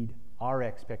exceed our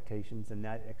expectations and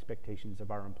that expectations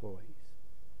of our employees.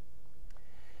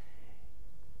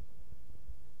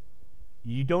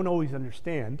 You don't always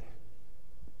understand,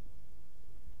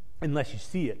 unless you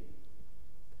see it,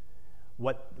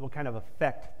 what kind of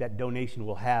effect that donation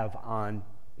will have on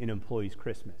an employee's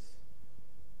Christmas.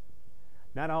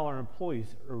 Not all our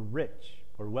employees are rich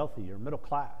or wealthy or middle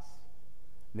class.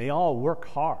 They all work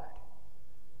hard.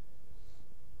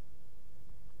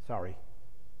 Sorry.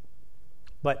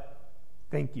 But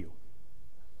thank you.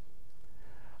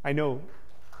 I know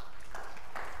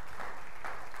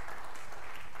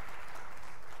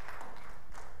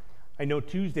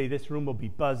Tuesday this room will be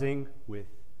buzzing with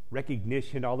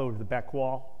recognition all over the back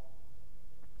wall.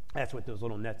 That's what those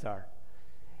little nets are.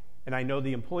 And I know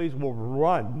the employees will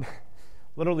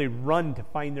literally run to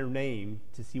find their name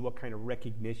to see what kind of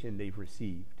recognition they've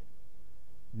received.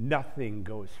 Nothing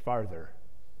goes farther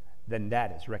than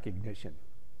that is recognition.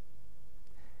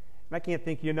 And I can't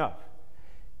thank you enough.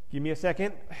 Give me a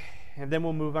second, and then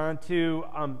we'll move on to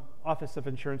Office of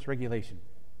Insurance Regulation.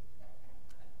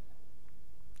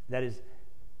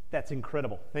 That's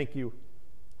incredible. Thank you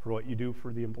for what you do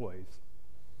for the employees.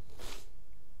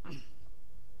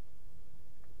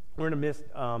 We're in a midst.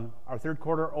 Our third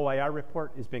quarter OIR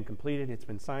report has been completed. It's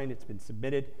been signed. It's been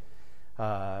submitted.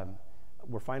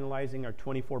 We're finalizing our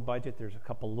 24 budget. There's a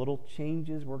couple little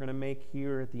changes we're going to make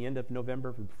here at the end of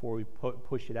November before we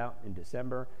push it out in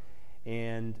December.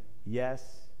 And yes,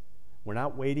 we're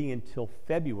not waiting until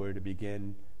February to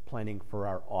begin planning for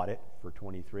our audit for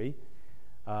 23.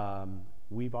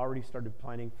 We've already started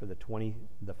planning for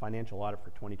the financial audit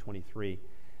for 2023.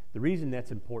 The reason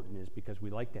that's important is because we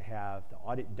like to have the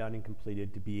audit done and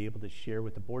completed to be able to share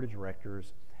with the board of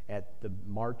directors at the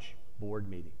March board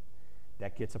meeting.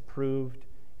 That gets approved,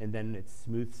 and then it's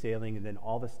smooth sailing, and then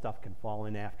all the stuff can fall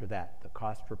in after that. The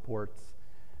cost reports,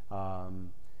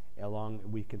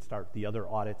 we can start the other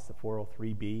audits, the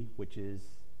 403B, which is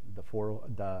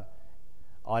the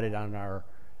audit on our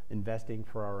investing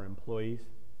for our employees.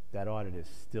 That audit is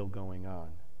still going on.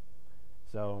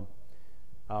 So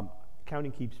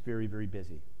accounting keeps very, very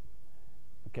busy.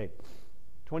 Okay,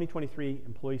 2023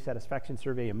 employee satisfaction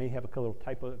survey. I may have a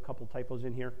couple typos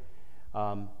in here.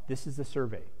 This is the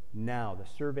survey. Now, the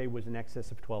survey was in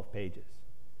excess of 12 pages.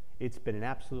 It's been an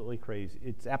absolutely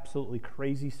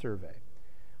crazy survey.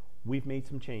 We've made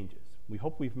some changes. We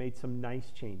hope we've made some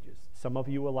nice changes. Some of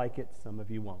you will like it, some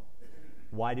of you won't.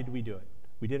 Why did we do it?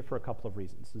 We did it for a couple of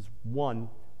reasons. One,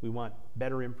 we want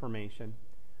better information.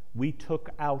 We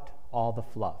took out all the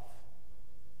fluff.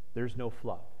 There's no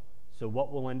fluff. So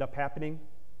what will end up happening?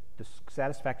 The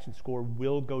satisfaction score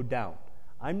will go down.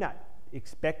 I'm not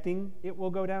expecting it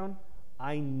will go down.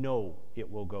 I know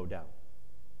it will go down.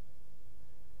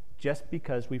 Just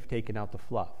because we've taken out the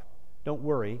fluff. Don't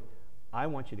worry. I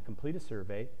want you to complete a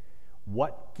survey.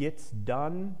 What gets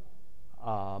done,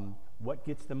 what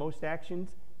gets the most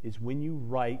actions is when you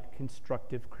write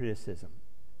constructive criticism.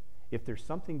 If there's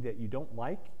something that you don't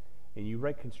like and you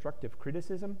write constructive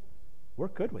criticism, we're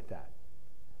good with that.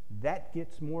 That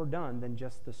gets more done than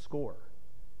just the score.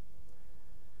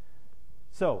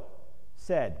 So,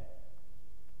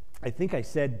 I think I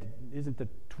said, isn't the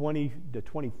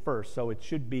 21st, so it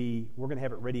should be, we're going to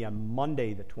have it ready on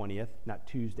Monday the 20th, not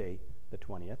Tuesday the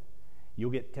 20th.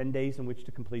 You'll get 10 days in which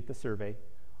to complete the survey.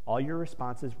 All your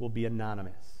responses will be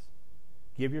anonymous.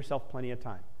 Give yourself plenty of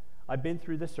time. I've been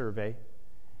through the survey.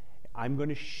 I'm going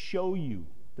to show you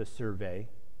the survey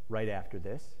right after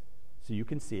this so you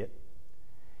can see it.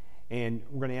 And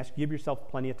we're going to ask you, give yourself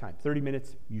plenty of time. 30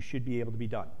 minutes, you should be able to be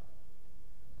done.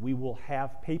 We will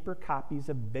have paper copies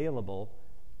available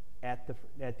at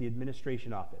the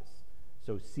administration office.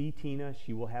 So see Tina,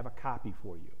 she will have a copy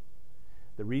for you.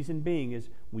 The reason being is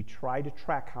we try to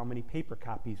track how many paper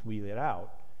copies we let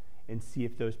out and see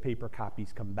if those paper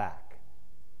copies come back.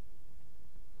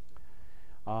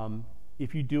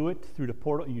 If you do it through the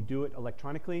portal, you do it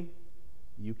electronically,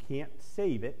 you can't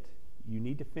save it. You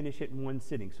need to finish it in one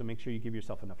sitting, so make sure you give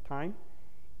yourself enough time.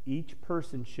 Each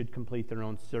person should complete their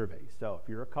own survey. So if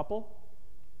you're a couple,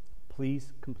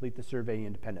 please complete the survey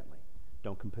independently.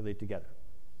 Don't complete it together.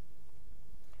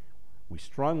 We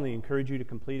strongly encourage you to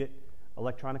complete it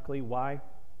electronically. Why?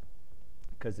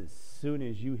 Because as soon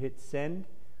as you hit send,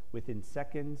 within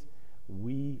seconds,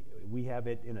 we have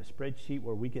it in a spreadsheet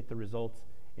where we get the results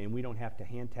and we don't have to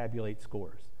hand tabulate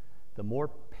scores. The more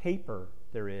paper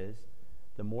there is,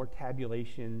 the more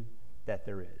tabulation that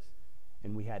there is.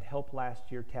 And we had help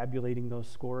last year tabulating those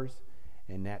scores,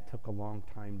 and that took a long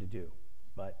time to do.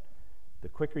 But the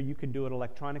quicker you can do it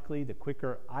electronically, the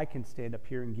quicker I can stand up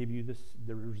here and give you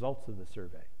the results of the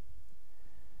survey.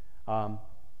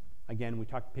 Again, we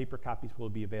talked paper copies will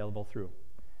be available through.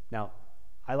 Now,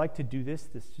 I like to do this.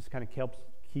 This just kind of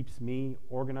keeps me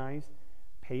organized.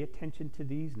 Pay attention to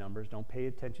these numbers. Don't pay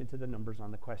attention to the numbers on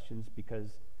the questions,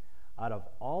 because out of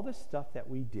all the stuff that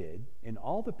we did and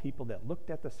all the people that looked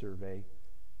at the survey,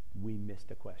 we missed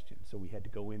a question. So we had to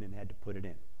go in and had to put it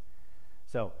in.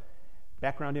 So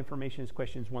background information is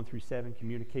questions 1 through 7,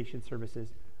 communication services.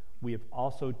 We have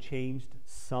also changed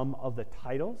some of the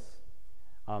titles.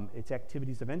 It's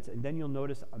activities, events, and then you'll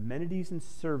notice amenities and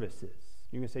services.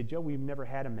 You're going to say, Joe, we've never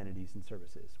had amenities and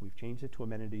services. We've changed it to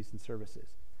amenities and services.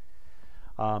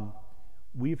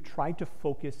 We've tried to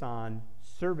focus on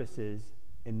services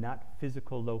and not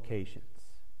physical locations.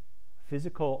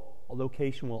 Physical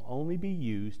location will only be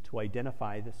used to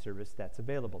identify the service that's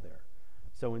available there.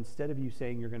 So instead of you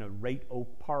saying you're going to rate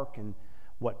Oak Park and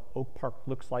what Oak Park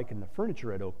looks like and the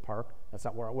furniture at Oak Park, that's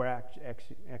not what we're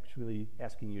actually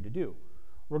asking you to do.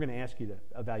 We're going to ask you to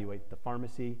evaluate the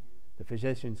pharmacy, the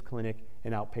physician's clinic,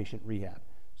 and outpatient rehab.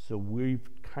 So we've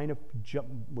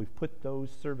we've put those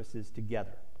services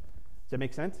together. Does that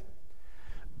make sense?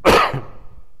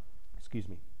 Excuse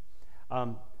me.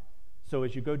 So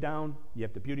as you go down, you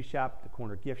have the beauty shop, the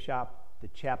corner gift shop, the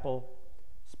chapel,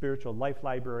 spiritual life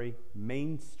library,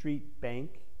 Main Street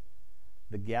Bank,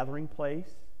 the gathering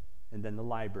place, and then the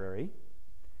library.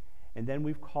 And then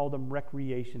we've called them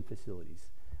recreation facilities,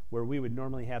 where we would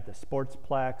normally have the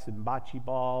sportsplex and bocce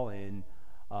ball and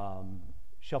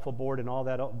shuffleboard and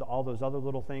all those other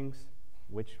little things.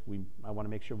 which I'll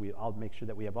make sure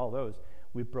that we have all those.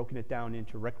 We've broken it down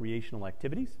into recreational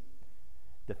activities,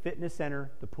 the fitness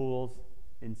center, the pools,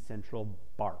 and Central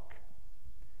Bark.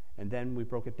 And then we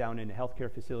broke it down into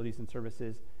healthcare facilities and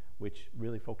services, which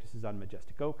really focuses on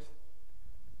Majestic Oaks,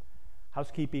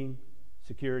 housekeeping,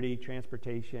 security,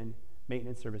 transportation,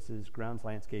 maintenance services, grounds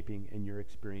landscaping, and your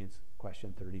experience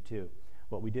question 32.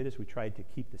 What we did is we tried to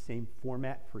keep the same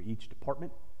format for each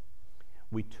department.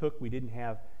 We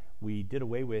did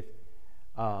away with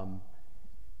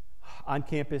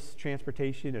on-campus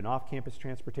transportation and off-campus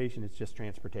transportation. It's just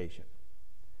transportation.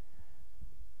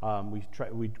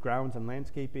 We grounds and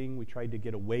landscaping. We tried to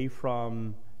get away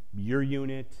from your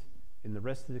unit and the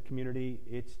rest of the community.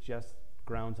 It's just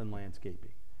grounds and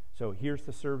landscaping. So here's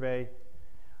the survey.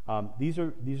 These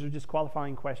are just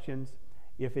qualifying questions.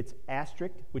 If it's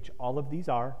asterisk, which all of these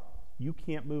are, you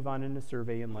can't move on in the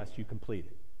survey unless you complete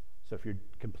it. So if you're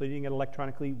completing it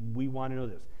electronically, we want to know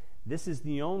this. This is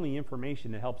the only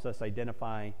information that helps us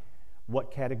identify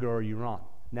what category you're on.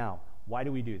 Now, why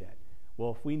do we do that?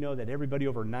 Well, if we know that everybody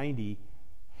over 90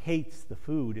 hates the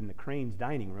food in the Crane's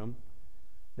dining room,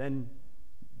 then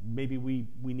maybe we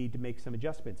need to make some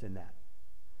adjustments in that.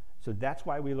 So that's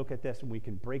why we look at this, and we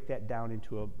can break that down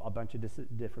into a bunch of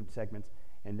different segments,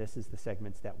 and this is the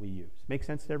segments that we use. Make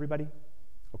sense to everybody?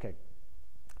 Okay.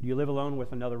 Do you live alone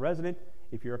with another resident?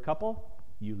 If you're a couple,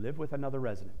 you live with another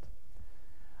resident.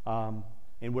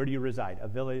 And where do you reside? A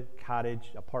villa,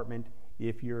 cottage, apartment.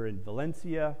 If you're in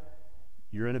Valencia,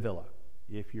 you're in a villa.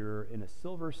 If you're in a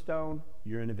Silverstone,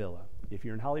 you're in a villa. If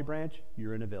you're in Holly Branch,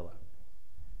 you're in a villa.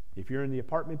 If you're in the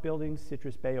apartment buildings,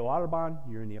 Citrus Bay or Audubon,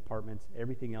 you're in the apartments.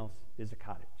 Everything else is a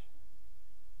cottage.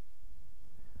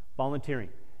 Volunteering.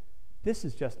 This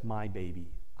is just my baby.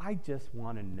 I just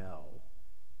want to know.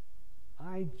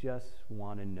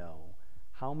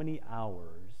 How many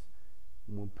hours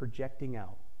when projecting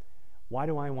out. Why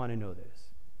do I want to know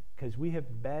this? Because we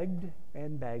have begged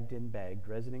and begged and begged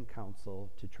resident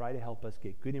council to try to help us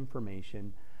get good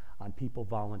information on people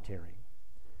volunteering.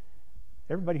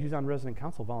 Everybody who's on resident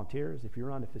council volunteers. If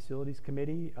you're on a facilities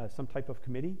committee, some type of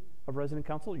committee of resident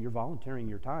council, you're volunteering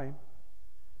your time.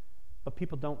 But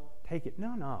people don't take it.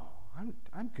 No,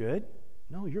 I'm good.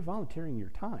 No, you're volunteering your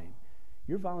time.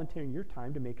 You're volunteering your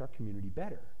time to make our community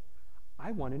better.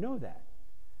 I want to know that.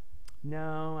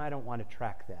 No, I don't want to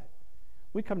track that.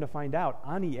 We come to find out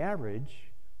on the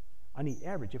average,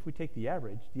 if we take the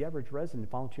average resident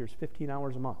volunteers 15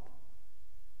 hours a month.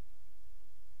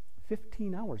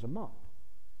 15 hours a month.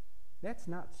 That's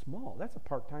not small. That's a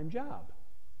part-time job.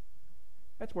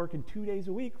 That's working 2 days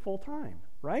a week full-time,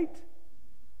 right?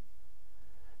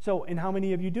 So, and how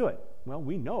many of you do it? Well,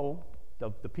 we know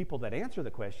the people that answer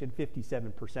the question,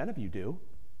 57% of you do.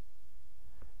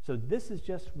 So this is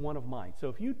just one of mine. So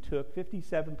if you took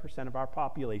 57% of our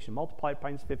population, multiplied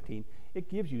times 15, it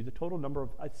gives you the total number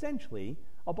of, essentially,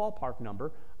 a ballpark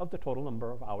number of the total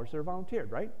number of hours that are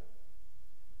volunteered, right?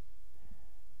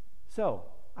 So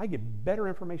I get better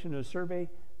information in a survey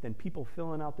than people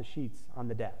filling out the sheets on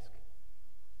the desk.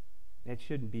 It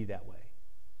shouldn't be that way.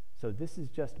 So this is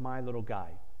just my little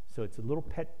guide. So it's a little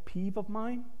pet peeve of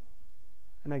mine,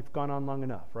 and I've gone on long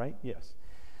enough, right? Yes.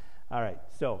 All right,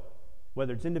 so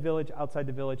whether it's in the village, outside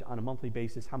the village, on a monthly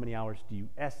basis, how many hours do you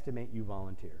estimate you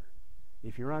volunteer?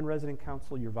 If you're on resident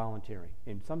council, you're volunteering.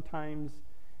 And sometimes,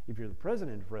 if you're the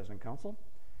president of resident council,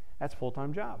 that's a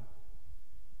full-time job.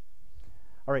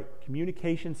 All right,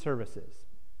 communication services.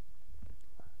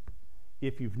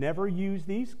 If you've never used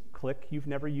these, click you've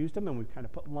never used them, and we've kind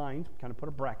of put lines, we kind of put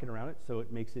a bracket around it so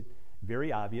it makes it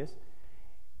very obvious.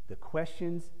 The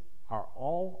questions are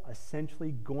all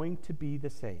essentially going to be the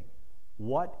same.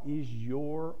 What is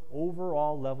your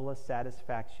overall level of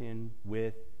satisfaction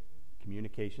with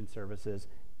communication services?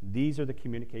 These are the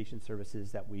communication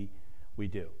services that we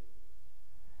do.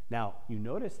 Now, you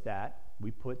notice that we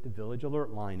put the village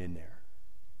alert line in there.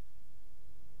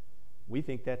 We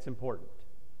think that's important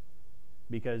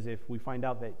because if we find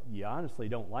out that you honestly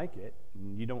don't like it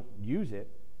and you don't use it,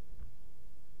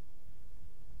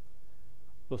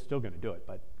 we're still going to do it,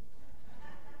 but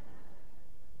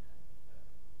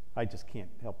I just can't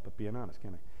help but being honest,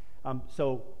 can I?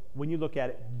 So when you look at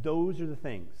it, those are the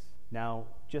things. Now,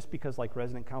 just because like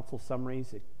resident council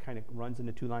summaries, it kind of runs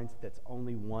into two lines, that's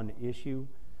only one issue.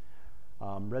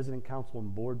 Resident council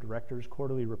and board directors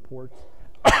quarterly reports,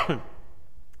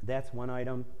 that's one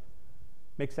item.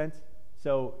 Make sense?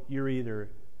 So you're either,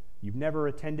 you've never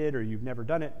attended or you've never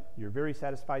done it, you're very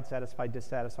satisfied, satisfied,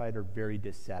 dissatisfied, or very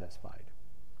dissatisfied.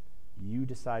 You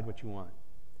decide what you want.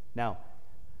 Now,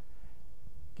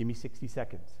 give me 60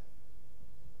 seconds.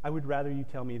 I would rather you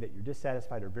tell me that you're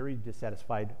dissatisfied or very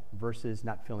dissatisfied versus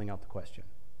not filling out the question.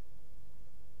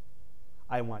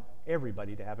 I want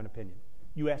everybody to have an opinion.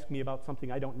 You ask me about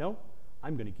something I don't know,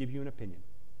 I'm going to give you an opinion.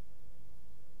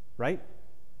 Right?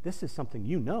 This is something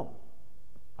you know.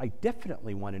 I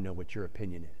definitely want to know what your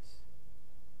opinion is.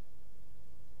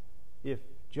 If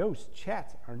Joe's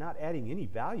chats are not adding any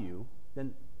value,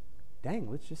 then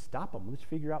dang, let's just stop them. Let's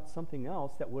figure out something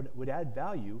else that would add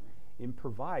value and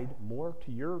provide more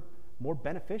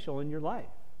beneficial in your life.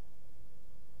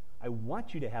 I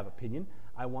want you to have opinion.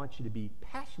 I want you to be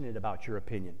passionate about your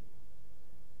opinion.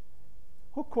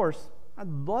 Of course, I'd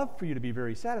love for you to be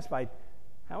very satisfied.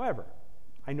 However,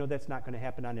 I know that's not going to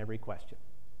happen on every question.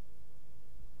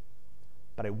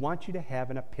 But I want you to have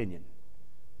an opinion.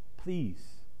 Please,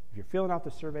 if you're filling out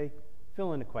the survey,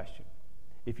 fill in a question.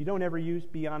 If you don't ever use,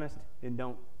 be honest and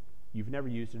you've never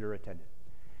used it or attended.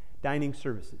 Dining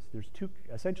services. There's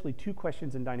essentially two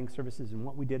questions in dining services, and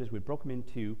what we did is we broke them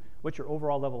into what's your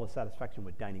overall level of satisfaction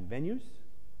with dining venues,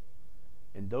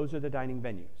 and those are the dining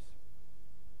venues.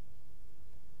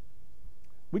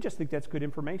 We just think that's good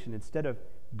information. Instead of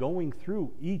going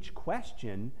through each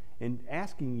question and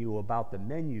asking you about the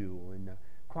menu and the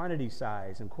quantity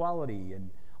size and quality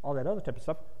and all that other type of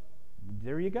stuff,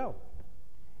 there you go.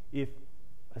 If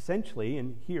essentially,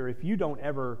 and here, if you've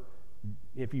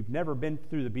never been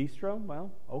through the bistro,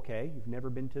 well, okay, you've never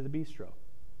been to the bistro.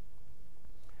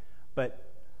 But,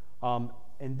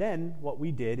 and then what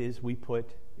we did is we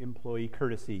put employee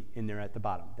courtesy in there at the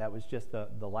bottom. That was just the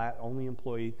only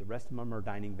employee. The rest of them are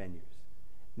dining venues.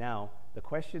 Now, the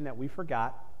question that we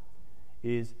forgot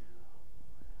is,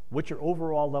 what's your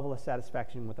overall level of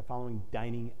satisfaction with the following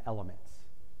dining elements?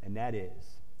 And that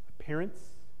is appearance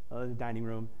of the dining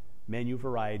room, menu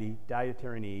variety,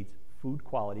 dietary needs, food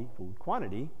quality, food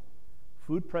quantity,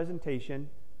 food presentation,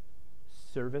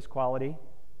 service quality,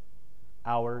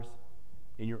 hours,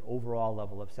 and your overall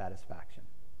level of satisfaction.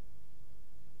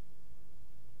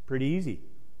 Pretty easy.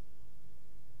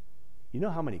 You know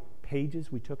how many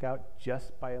pages we took out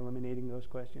just by eliminating those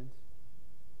questions?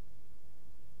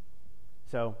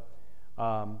 So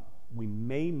we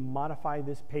may modify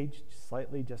this page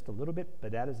slightly, just a little bit,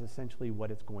 but that is essentially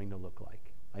what it's going to look like.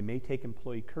 I may take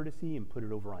employee courtesy and put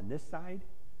it over on this side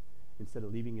instead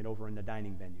of leaving it over in the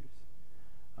dining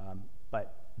venues.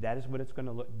 But that is what it's going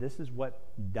to look. This is what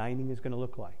dining is going to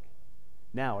look like.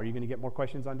 Now, are you going to get more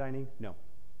questions on dining? No.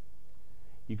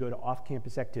 You go to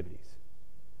off-campus activities.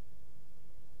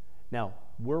 Now,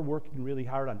 we're working really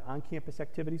hard on on-campus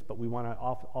activities, but we want to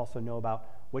also know about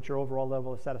what's your overall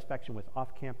level of satisfaction with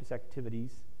off-campus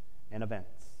activities and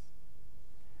events.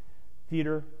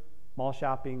 Theater, mall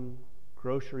shopping,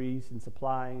 groceries and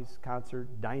supplies,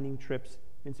 concert, dining trips,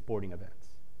 and sporting events.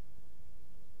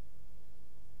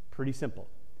 Pretty simple.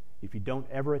 If you don't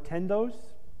ever attend those,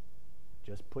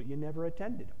 just put you never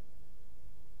attended them.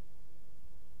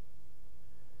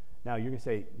 Now, you're going to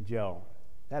say, Joe,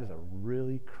 that is a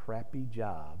really crappy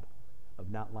job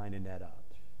of not lining that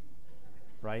up,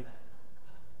 right?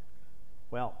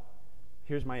 Well,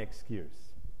 here's my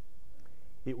excuse.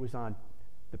 It was on,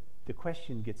 the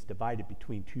question gets divided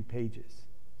between 2 pages.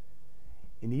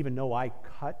 And even though I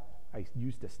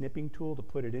used a snipping tool to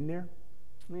put it in there,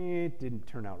 it didn't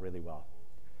turn out really well.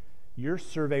 Your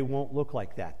survey won't look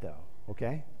like that, though,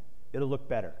 okay? It'll look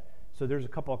better. So there's a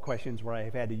couple of questions where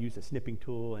I've had to use a snipping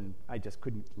tool, and I just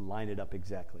couldn't line it up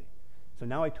exactly. So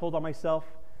now I told on myself,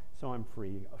 so I'm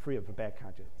free of a bad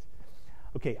conscience.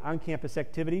 Okay, on-campus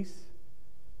activities.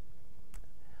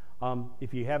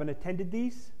 If you haven't attended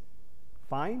these,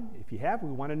 fine. If you have,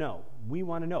 we want to know. We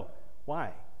want to know.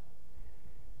 Why?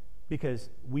 Because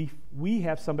we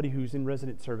have somebody who's in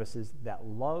resident services that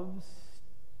loves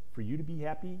for you to be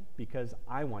happy because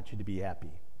I want you to be happy.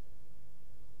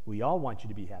 We all want you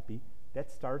to be happy. That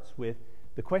starts with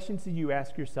the questions that you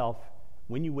ask yourself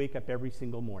when you wake up every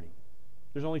single morning.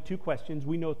 There's only 2 questions.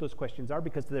 We know what those questions are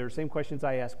because they're the same questions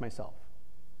I ask myself.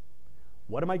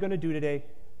 What am I going to do today,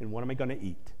 and what am I going to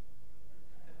eat?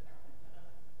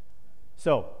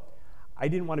 So I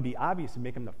didn't want to be obvious and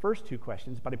make them the first 2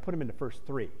 questions, but I put them in the first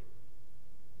 3.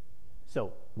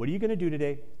 So what are you going to do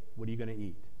today? What are you going to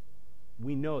eat?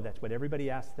 We know that's what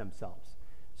everybody asks themselves.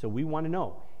 So we want to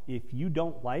know. If you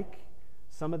don't like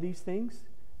some of these things,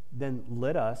 then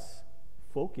let us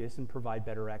focus and provide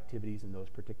better activities in those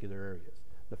particular areas.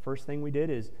 The first thing we did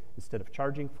is, instead of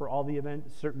charging for all the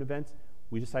certain events,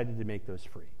 we decided to make those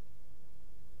free.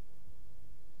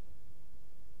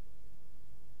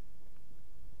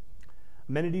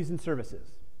 Amenities and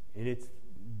services. And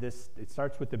it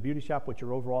starts with the beauty shop, what's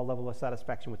your overall level of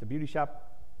satisfaction with the beauty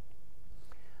shop.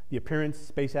 The appearance,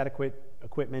 space adequate,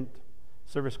 equipment,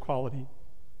 service quality,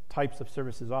 types of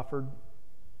services offered,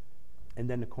 and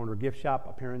then the corner gift shop,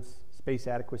 appearance, space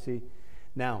adequacy.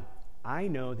 Now, I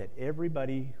know that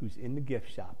everybody who's in the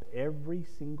gift shop, every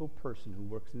single person who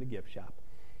works in the gift shop,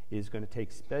 is going to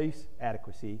take space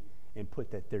adequacy and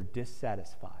put that they're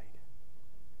dissatisfied.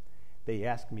 They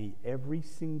ask me every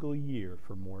single year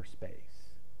for more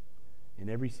space. And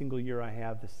every single year I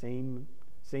have the same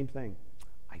thing.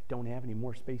 I don't have any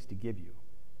more space to give you.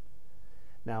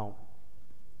 Now,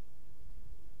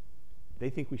 they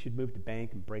think we should move to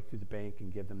bank and break through the bank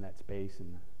and give them that space.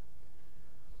 And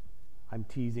I'm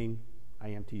teasing. I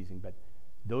am teasing. But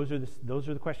those are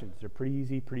the questions. They're pretty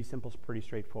easy, pretty simple, pretty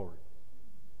straightforward.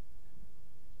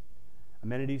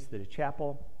 Amenities to the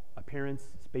chapel, appearance,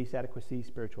 space adequacy,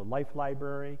 spiritual life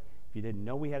library. If you didn't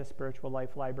know we had a spiritual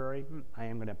life library, I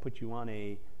am going to put you on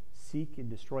a seek and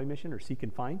destroy mission, or seek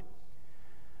and find.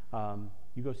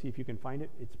 You go see if you can find it.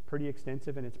 It's pretty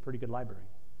extensive and it's a pretty good library.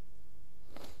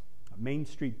 Main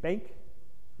Street Bank,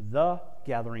 the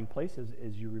gathering place,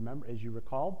 as you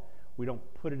recalled. We don't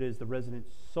put it as the resident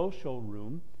social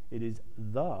room. It is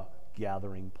the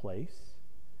gathering place,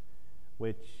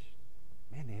 which,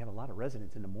 man, they have a lot of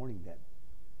residents in the morning.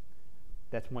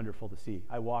 That's wonderful to see.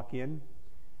 I walk in,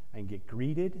 I get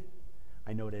greeted.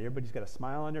 I know that everybody's got a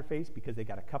smile on their face because they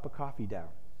got a cup of coffee down.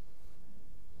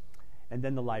 And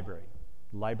then the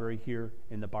library here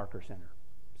in the Barker Center.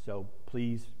 So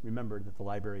please remember that the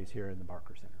library is here in the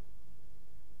Barker Center.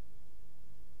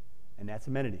 And that's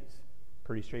amenities.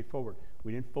 Pretty straightforward.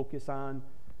 We didn't focus on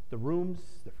the rooms,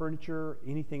 the furniture,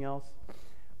 anything else.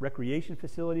 Recreation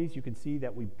facilities, you can see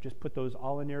that we just put those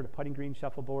all in there. The putting green,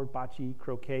 shuffleboard, bocce,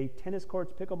 croquet, tennis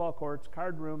courts, pickleball courts,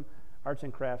 card room, arts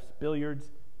and crafts, billiards,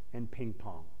 and ping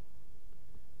pong.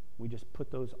 We just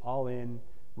put those all in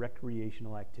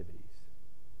recreational activities.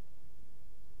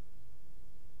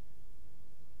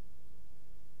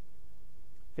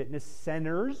 Fitness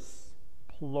centers,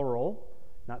 plural,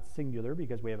 not singular,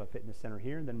 because we have a fitness center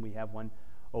here, and then we have one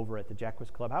over at the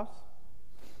Jacquez Clubhouse.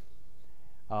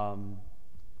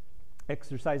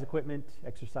 Exercise equipment,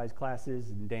 exercise classes,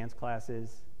 and dance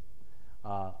classes.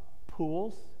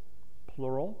 Pools,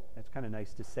 plural. That's kind of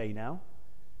nice to say now.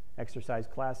 Exercise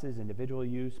classes, individual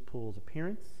use, pools,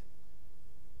 appearance.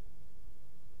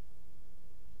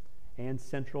 And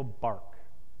Central Bark.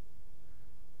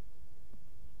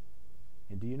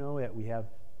 And do you know that we have,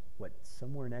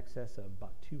 somewhere in excess of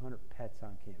about 200 pets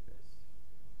on campus?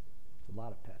 It's a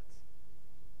lot of pets.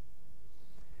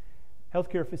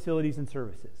 Healthcare facilities and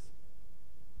services.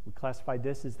 We classified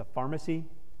this as the pharmacy,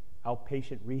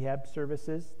 outpatient rehab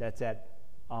services. That's at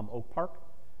Oak Park.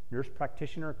 Nurse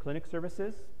practitioner clinic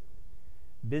services.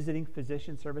 Visiting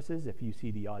physician services. If you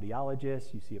see the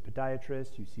audiologist, you see a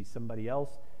podiatrist, you see somebody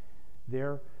else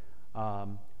there.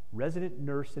 Resident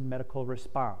nurse and medical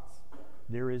response.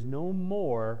 There is no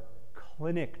more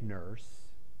clinic nurse.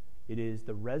 It is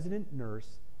the resident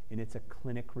nurse, and it's a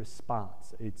clinic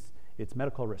response. It's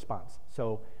medical response.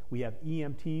 So we have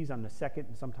EMTs on the second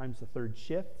and sometimes the third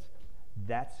shifts.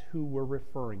 That's who we're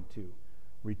referring to.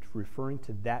 Referring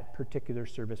to that particular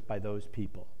service by those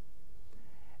people.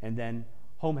 And then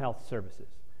home health services.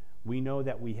 We know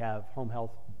that we have home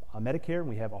health Medicare and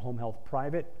we have a home health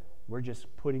private. We're just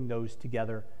putting those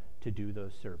together to do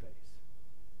those surveys.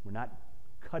 We're not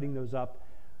cutting those up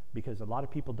because a lot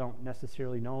of people don't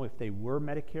necessarily know if they were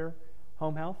Medicare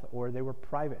home health or they were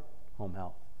private home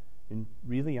health. And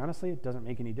really, honestly, it doesn't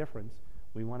make any difference.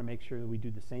 We want to make sure that we do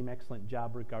the same excellent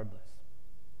job regardless.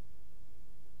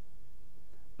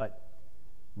 But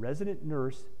resident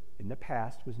nurse in the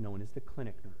past was known as the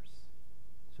clinic nurse.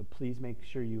 So please make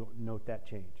sure you note that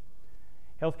change.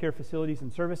 Healthcare facilities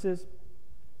and services.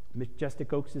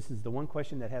 Majestic Oaks, this is the one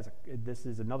question that this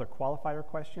is another qualifier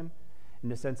question in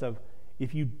the sense of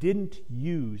if you didn't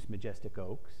use Majestic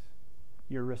Oaks,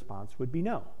 your response would be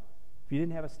no. If you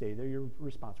didn't have a stay there, your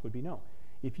response would be no.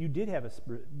 If you did have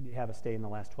a stay in the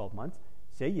last 12 months,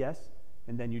 say yes,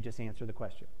 and then you just answer the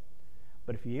question.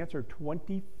 But if you answer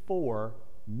 24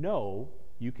 no,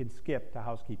 you can skip to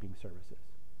housekeeping services.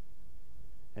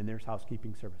 And there's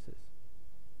housekeeping services.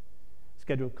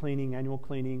 Scheduled cleaning, annual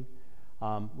cleaning.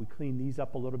 We cleaned these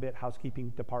up a little bit. Housekeeping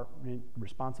department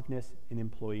responsiveness and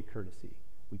employee courtesy.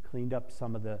 We cleaned up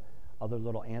some of the other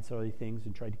little ancillary things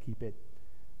and tried to keep it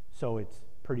so it's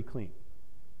pretty clean.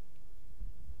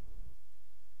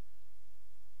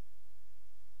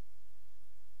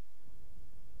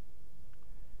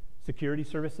 Security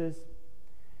services.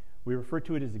 We refer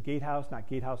to it as a gatehouse, not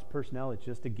gatehouse personnel. It's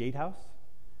just a gatehouse.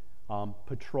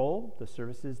 Patrol, the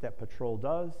services that patrol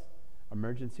does.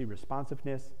 Emergency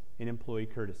responsiveness and employee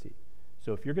courtesy.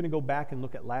 So if you're going to go back and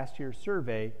look at last year's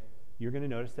survey, you're going to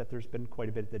notice that there's been quite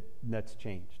a bit that's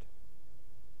changed.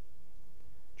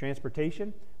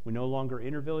 Transportation, we no longer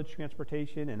inter-village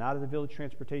transportation and out of the village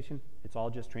transportation. It's all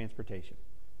just transportation.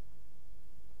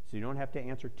 So you don't have to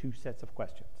answer two sets of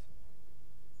questions.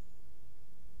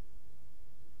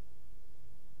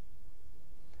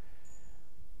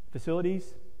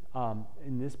 Facilities,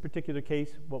 in this particular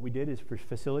case, what we did is for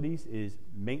facilities is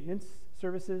maintenance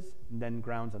services, and then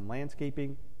grounds and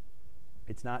landscaping.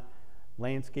 It's not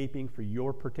landscaping for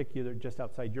your particular, just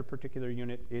outside your particular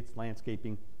unit, it's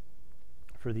landscaping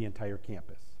for the entire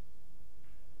campus.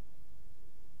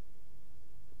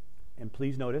 And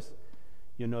please notice,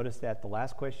 you'll notice that the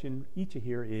last question each of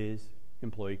here is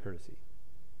employee courtesy.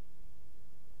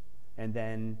 And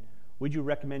then, would you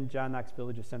recommend John Knox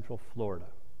Village of Central Florida?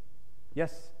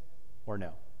 Yes or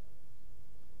no?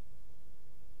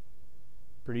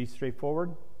 Pretty straightforward.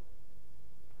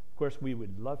 Of course, we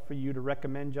would love for you to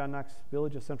recommend John Knox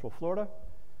Village of Central Florida.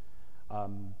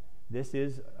 This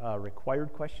is a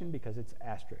required question because it's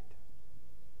asterisk.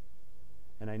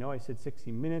 And I know I said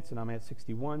 60 minutes and I'm at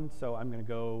 61, so I'm going to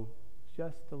go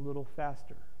just a little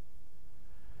faster.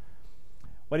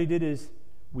 What I did is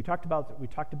we talked about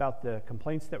the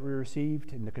complaints that we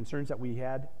received and the concerns that we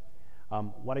had.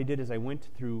 What I did is I went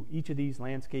through each of these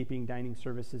landscaping, dining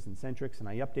services, and Centrix, and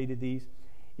I updated these.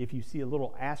 If you see a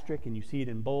little asterisk and you see it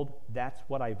in bold, that's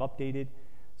what I've updated.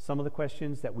 Some of the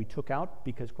questions that we took out,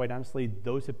 because quite honestly,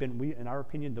 those have been, in our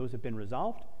opinion, those have been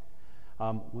resolved.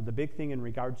 The big thing in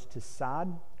regards to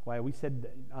sod, why we said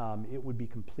it would be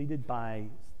completed by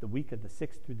the week of the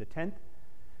 6th through the 10th.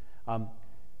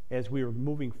 As we were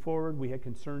moving forward, we had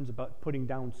concerns about putting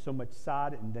down so much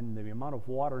sod and then the amount of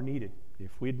water needed. If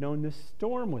we had known this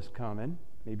storm was coming,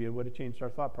 maybe it would have changed our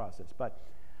thought process. But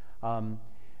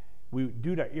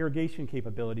due to irrigation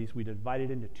capabilities, we divided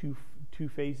into two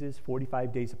phases,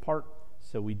 45 days apart.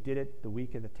 So we did it the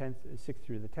week of the 10th, 6th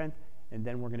through the 10th, and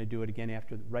then we're going to do it again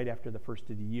right after the first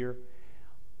of the year.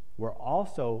 We're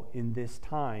also in this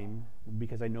time,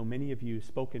 because I know many of you have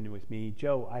spoken with me,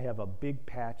 Joe, I have a big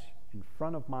patch in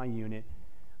front of my unit,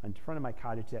 in front of my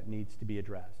cottage that needs to be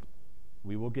addressed.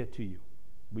 We will get to you.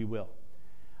 We will.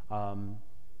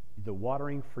 The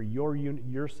watering for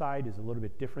your side is a little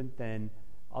bit different than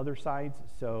other sides,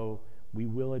 so we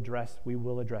will address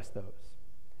those,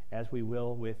 as we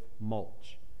will with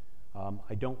mulch.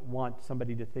 I don't want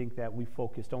somebody to think that we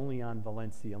focused only on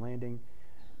Valencia Landing.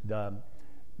 The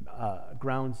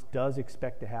grounds does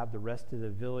expect to have the rest of the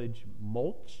village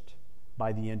mulched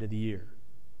by the end of the year.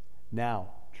 Now,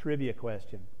 trivia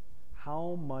question.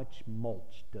 How much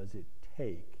mulch does it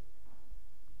take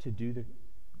to do the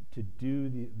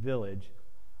village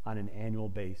on an annual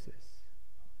basis?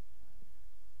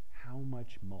 How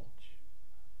much mulch?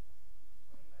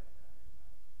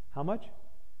 How much?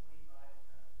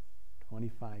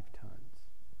 25 tons.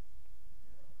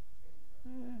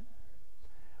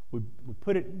 We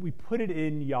put it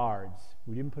in yards.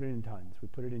 We didn't put it in tons. We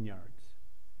put it in yards.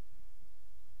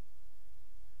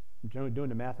 I'm doing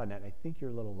the math on that. I think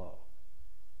you're a little low.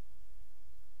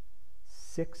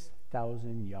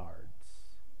 6,000 yards.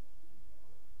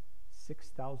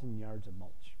 6,000 yards of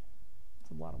mulch.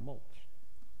 That's a lot of mulch.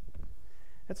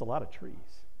 That's a lot of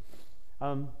trees.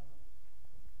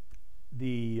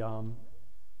 The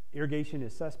irrigation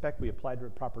is suspect. We applied it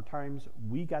at proper times.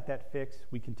 We got that fixed.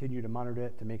 We continue to monitor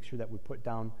it to make sure that we put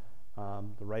down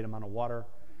the right amount of water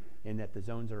and that the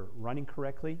zones are running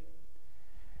correctly.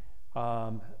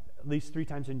 At least 3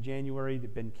 times in January,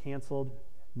 they've been canceled.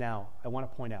 Now, I want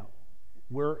to point out,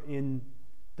 we're in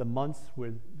the months where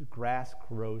the grass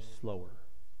grows slower.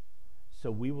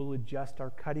 So we will adjust our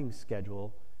cutting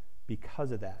schedule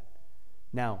because of that.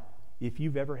 Now, if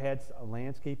you've ever had a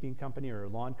landscaping company or a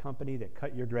lawn company that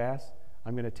cut your grass,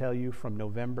 I'm going to tell you from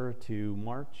November to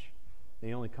March,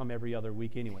 they only come every other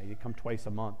week anyway. They come twice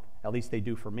a month. At least they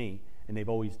do for me, and they've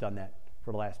always done that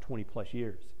for the last 20 plus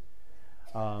years.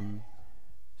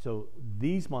 So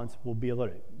these months will be a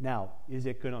little bit. Now, is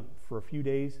it going to, for a few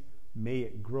days, may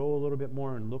it grow a little bit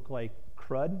more and look like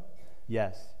crud?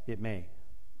 Yes, it may.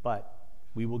 But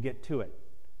we will get to it.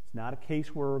 It's not a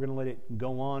case where we're going to let it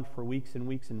go on for weeks and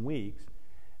weeks and weeks,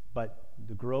 but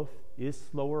the growth is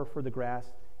slower for the grass,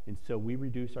 and so we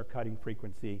reduce our cutting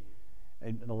frequency,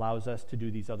 and it allows us to do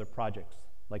these other projects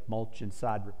like mulch and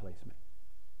sod replacement.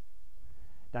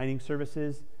 Dining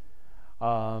services,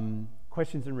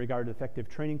 questions in regard to the effective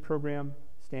training program.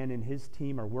 Stan and his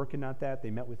team are working on that. They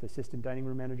met with assistant dining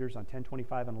room managers on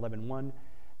 10/25 and 11/1.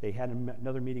 They had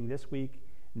another meeting this week,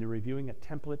 and they're reviewing a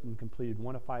template and completed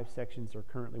 1 of 5 sections. They're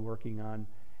currently working on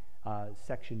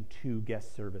section 2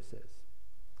 guest services.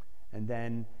 And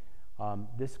then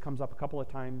this comes up a couple of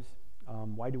times.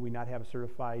 Why do we not have a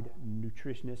certified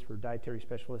nutritionist for dietary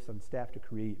specialists on staff to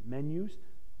create menus?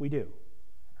 We do.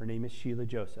 Her name is Sheila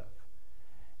Joseph.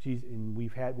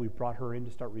 We've brought her in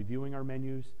to start reviewing our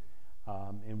menus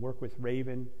and work with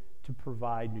Raven to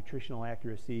provide nutritional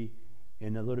accuracy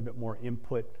and a little bit more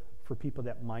input for people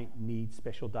that might need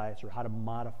special diets or how to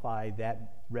modify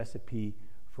that recipe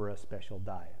for a special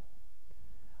diet.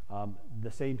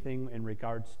 The same thing in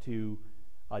regards to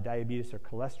diabetes or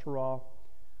cholesterol.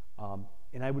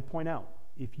 And I would point out,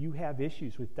 if you have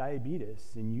issues with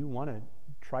diabetes and you want to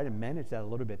try to manage that a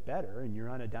little bit better and you're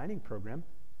on a dining program,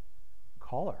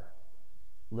 call her.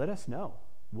 Let us know.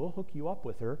 We'll hook you up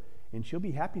with her, and she'll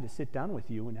be happy to sit down with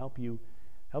you and help you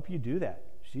do that.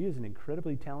 She is an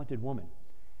incredibly talented woman,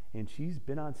 and she's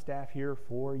been on staff here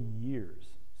for years.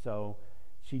 So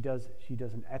she does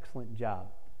an excellent job.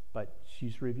 But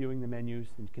she's reviewing the menus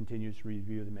and continues to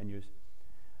review the menus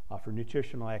for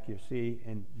nutritional accuracy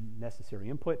and necessary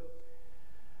input.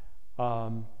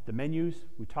 The menus,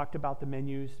 we talked about the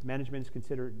menus. Management has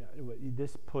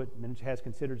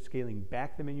considered scaling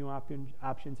back the menu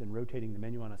options and rotating the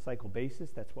menu on a cycle basis.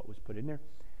 That's what was put in there.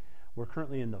 We're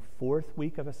currently in the 4th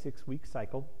week of a 6-week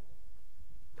cycle.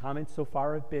 Comments so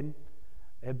far have been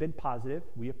positive.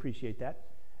 We appreciate that.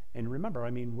 And remember,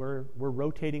 I mean, we're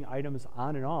rotating items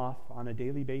on and off on a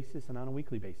daily basis and on a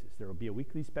weekly basis. There will be a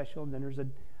weekly special, and then there's a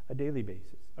daily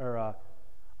basis, or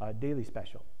a daily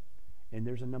special. And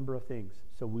there's a number of things.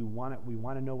 So we want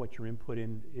to know what your input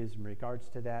is in regards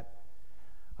to that.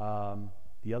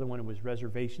 The other one was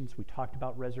reservations. We talked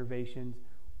about reservations.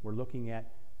 We're looking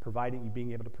at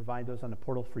being able to provide those on the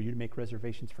portal for you to make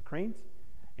reservations for Cranes.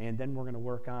 And then we're going to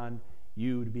work on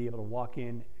you to be able to walk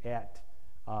in at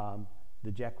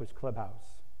the Jack Woods Clubhouse.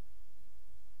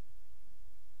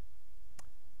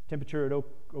 Temperature at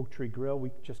Oak Tree Grill, we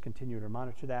just continue to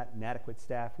monitor that. Inadequate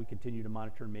staff, we continue to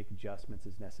monitor and make adjustments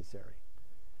as necessary.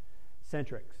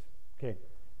 Centrix, okay,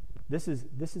 this is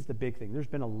the big thing. There's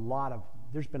been a lot of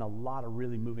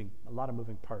moving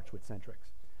parts with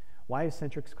Centrix. Why has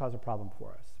Centrix caused a problem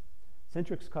for us?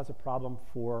 Centrix caused a problem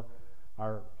for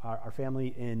our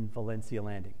family in Valencia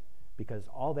Landing because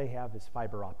all they have is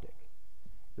fiber optic.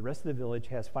 The rest of the village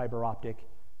has fiber optic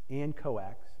and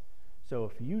coax. So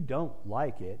if you don't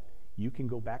like it, you can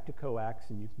go back to coax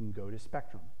and you can go to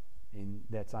Spectrum, and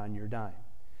that's on your dime.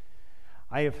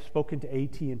 I have spoken to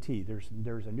AT&T.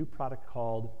 There's a new product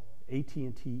called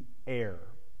AT&T Air.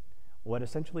 What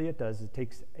essentially it does is it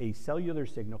takes a cellular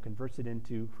signal, converts it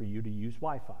into for you to use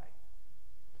Wi-Fi.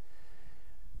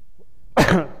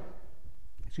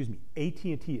 Excuse me.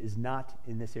 AT&T is not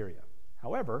in this area.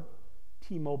 However,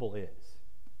 T-Mobile is.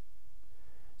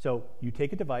 So you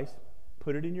take a device,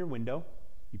 put it in your window,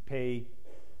 you pay,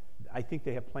 I think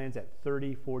they have plans at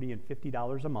 $30, $40, and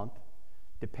 $50 a month,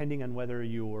 depending on whether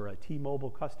you're a T-Mobile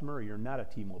customer or you're not a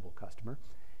T-Mobile customer.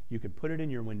 You can put it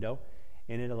in your window,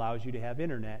 and it allows you to have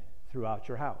internet throughout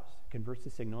your house. It converts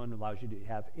the signal and allows you to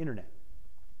have internet.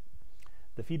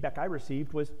 The feedback I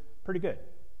received was pretty good.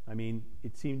 I mean,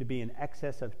 it seemed to be in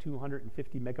excess of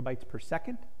 250 megabytes per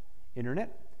second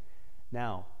internet.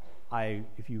 Now,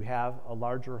 if you have a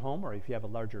larger home or if you have a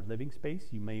larger living space,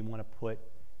 you may want to put,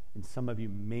 and some of you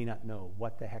may not know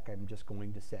what the heck I'm just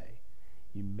going to say,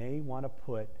 you may want to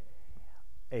put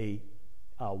a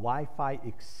Wi-Fi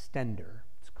extender.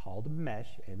 It's called a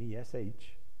mesh,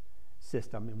 M-E-S-H,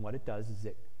 system, and what it does is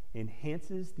it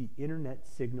enhances the internet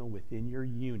signal within your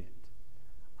unit.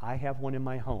 I have one in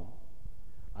my home.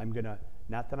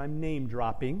 Not that I'm name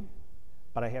dropping,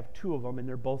 but I have 2 of them, and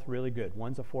they're both really good.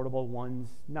 One's affordable,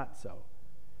 one's not so.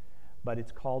 But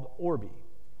it's called Orbi.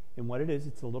 And what it is,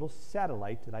 it's a little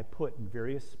satellite that I put in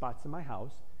various spots in my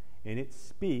house, and it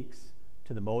speaks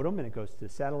to the modem, and it goes to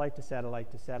satellite to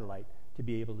satellite to satellite to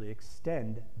be able to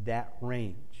extend that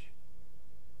range.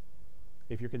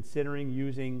 If you're considering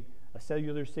using a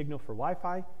cellular signal for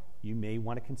Wi-Fi, you may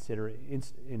want to consider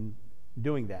in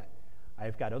doing that.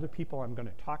 I've got other people I'm going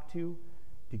to talk to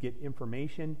get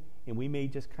information, and we may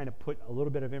just kind of put a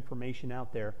little bit of information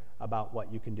out there about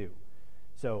what you can do.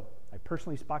 So I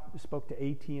personally spoke to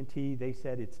AT&T. They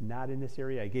said it's not in this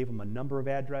area. I gave them a number of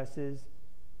addresses.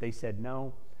 They said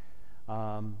no.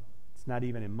 It's not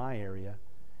even in my area.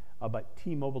 But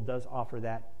T-Mobile does offer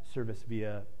that service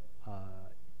via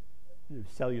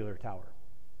cellular tower.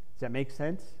 Does that make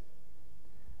sense?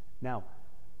 Now,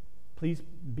 please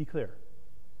be clear.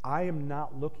 I am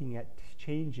not looking at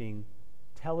changing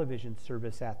television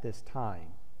service at this time.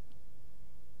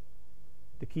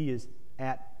 The key is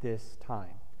at this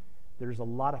time. There's a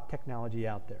lot of technology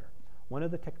out there. One of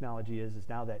the technology is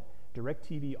now that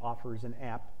DirecTV offers an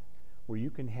app where you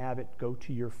can have it go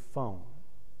to your phone.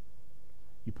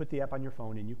 You put the app on your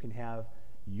phone, and you can have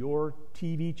your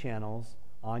TV channels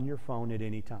on your phone at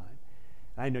any time.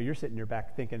 And I know you're sitting there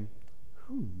back thinking,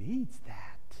 who needs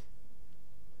that?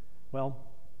 Well,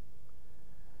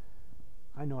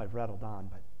 I know I've rattled on,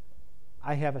 but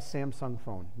I have a Samsung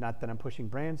phone. Not that I'm pushing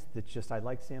brands, it's just I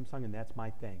like Samsung, and that's my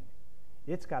thing.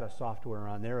 It's got a software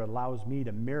on there that allows me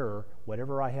to mirror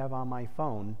whatever I have on my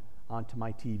phone onto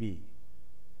my TV.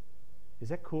 Is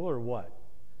that cool or what?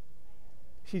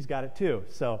 She's got it too,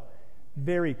 so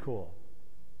very cool.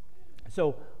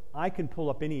 So I can pull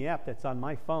up any app that's on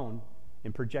my phone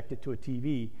and project it to a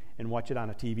TV and watch it on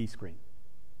a TV screen.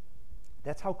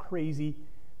 That's how crazy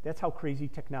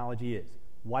technology is.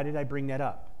 Why did I bring that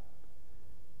up?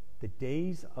 The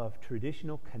days of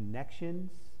traditional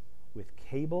connections with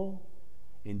cable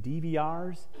and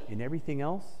DVRs and everything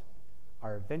else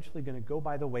are eventually going to go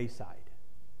by the wayside.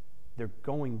 They're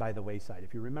going by the wayside.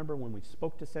 If you remember when we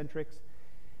spoke to Centrix,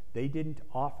 they didn't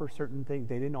offer certain things.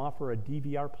 They didn't offer a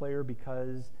DVR player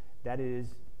because that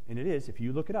is, and it is, if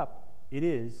you look it up, it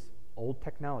is old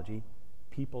technology.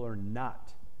 People are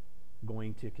not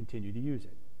going to continue to use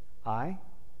it. I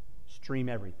stream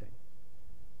everything.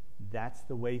 That's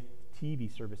the way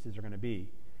TV services are going to be.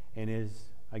 And as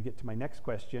I get to my next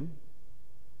question,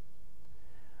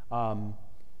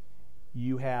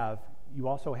 you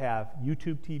also have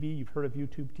YouTube TV. You've heard of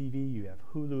YouTube TV. You have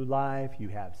Hulu Live. You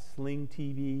have Sling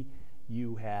TV.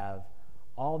 You have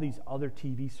all these other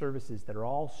TV services that are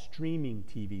all streaming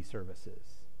TV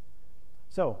services.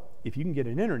 So if you can get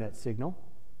an internet signal,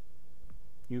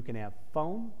 you can have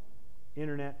phone,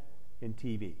 internet, and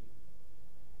TV.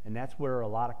 And that's where a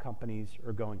lot of companies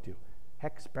are going to.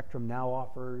 Heck, Spectrum now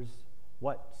offers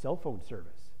what? Cell phone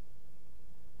service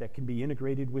that can be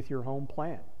integrated with your home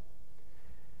plan.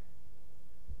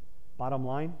 Bottom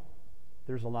line,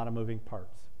 there's a lot of moving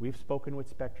parts. We've spoken with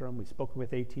Spectrum, we've spoken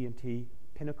with AT&T,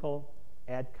 Pinnacle,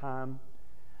 AdCom,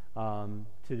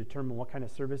 to determine what kind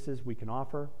of services we can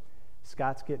offer.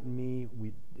 Scott's getting me,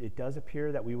 it does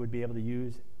appear that we would be able to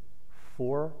use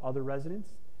 4 other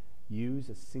residents, use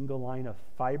a single line of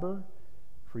fiber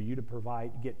for you to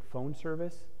get phone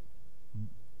service.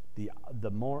 The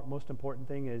most important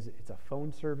thing is it's a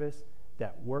phone service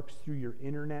that works through your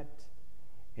internet,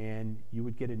 and you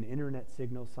would get an internet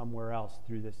signal somewhere else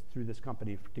through this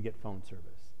company to get phone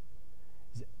service.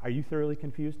 Are you thoroughly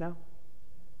confused now?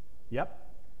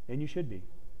 Yep, and you should be,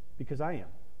 because I am.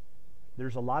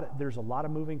 There's a lot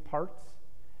of moving parts,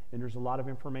 and there's a lot of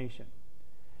information.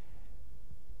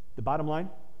 The bottom line,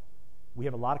 we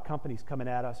have a lot of companies coming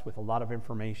at us with a lot of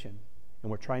information, and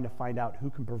we're trying to find out who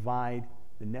can provide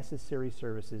the necessary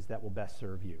services that will best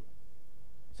serve you.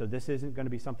 So this isn't going to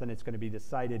be something that's going to be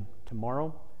decided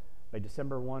tomorrow by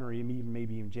December 1 or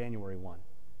maybe even January 1.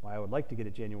 Well, I would like to get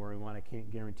it January 1. I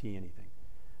can't guarantee anything.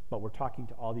 But we're talking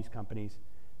to all these companies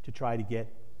to try to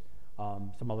get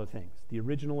some other things. The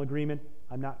original agreement,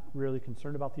 I'm not really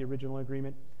concerned about the original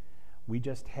agreement. We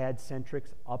just had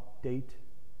Centrix update,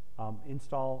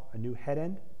 install a new head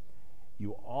end.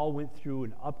 You all went through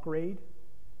an upgrade,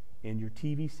 and your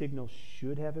TV signal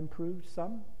should have improved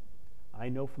some. I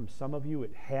know from some of you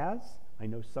it has. I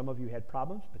know some of you had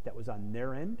problems, but that was on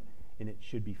their end, and it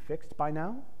should be fixed by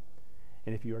now.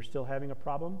 And if you are still having a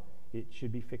problem, it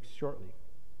should be fixed shortly.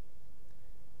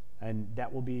 And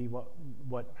that will be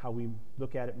how we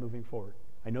look at it moving forward.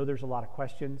 I know there's a lot of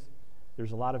questions.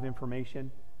 There's a lot of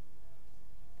information.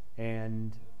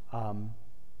 And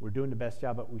we're doing the best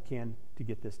job that we can to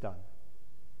get this done.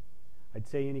 I'd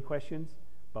say any questions,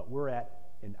 but we're at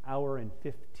an hour and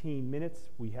 15 minutes.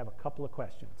 We have a couple of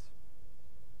questions.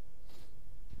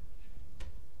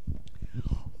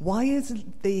 Why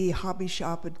isn't the hobby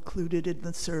shop included in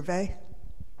the survey?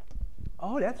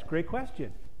 Oh, that's a great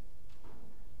question.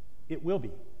 It will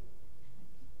be.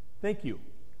 Thank you.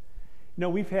 No,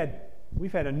 we've had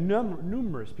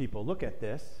numerous people look at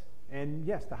this, and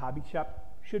yes, the hobby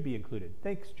shop should be included.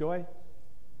 Thanks, Joy.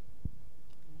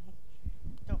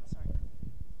 Oh, sorry.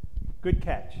 Good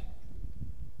catch.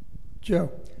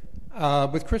 Joe,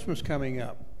 with Christmas coming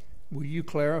up, will you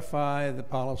clarify the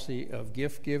policy of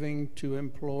gift giving to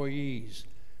employees?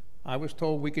 I was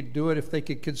told we could do it if they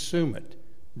could consume it.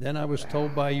 Then I was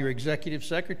told by your executive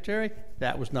secretary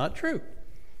that was not true.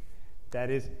 That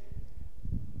is,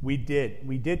 we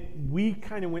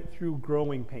kind of went through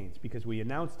growing pains because we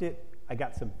announced it. I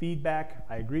got some feedback.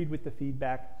 I agreed with the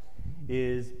feedback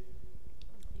is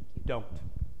don't.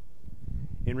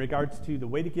 In regards to the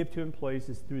way to give to employees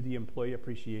is through the Employee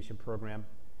Appreciation Program.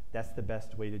 That's the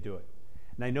best way to do it.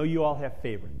 And I know you all have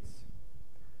favorites.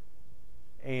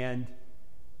 And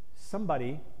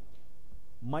somebody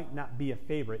might not be a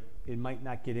favorite and might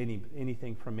not get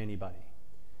anything from anybody.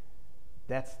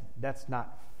 That's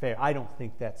not fair. I don't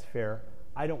think that's fair.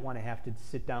 I don't want to have to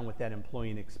sit down with that employee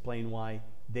and explain why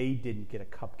they didn't get a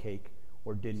cupcake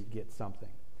or didn't get something.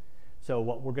 So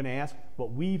what we're going to ask,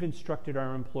 what we've instructed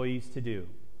our employees to do,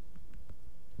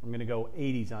 I'm going to go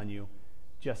 80s on you,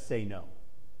 just say no.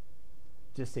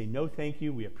 Just say no, thank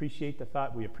you. We appreciate the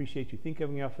thought. We appreciate you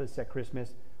thinking of us at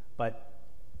Christmas, but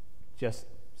just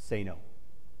say no.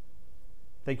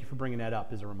 Thank you for bringing that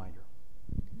up as a reminder.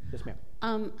 Yes, ma'am.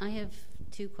 I have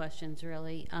two questions,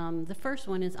 really. The first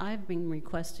one is I've been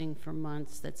requesting for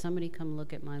months that somebody come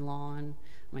look at my lawn,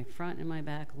 my front and my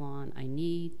back lawn. I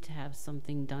need to have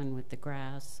something done with the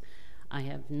grass. I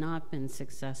have not been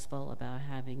successful about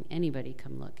having anybody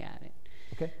come look at it.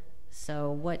 Okay.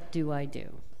 So what do I do?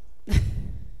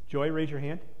 Joy, raise your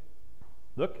hand.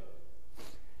 Look.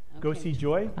 Go Okay. see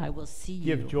Joy. I will see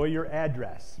you. Give Joy your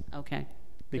address. Okay.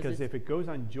 Because if it goes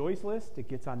on Joy's list, it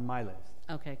gets on my list.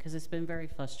 Okay, because it's been very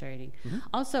frustrating. Mm-hmm.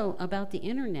 Also, about the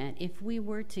internet, if we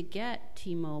were to get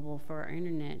T-Mobile for our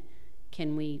internet,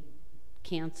 can we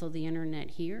cancel the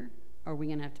internet here? Or are we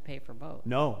going to have to pay for both?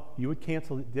 No, you would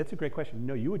cancel. That's a great question.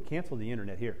 No, you would cancel the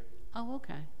internet here. Oh,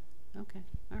 okay. Okay.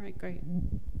 All right, great.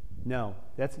 No,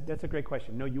 that's a great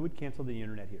question. No, you would cancel the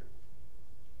internet here.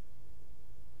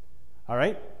 All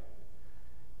right?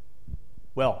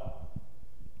 Well,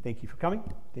 thank you for coming.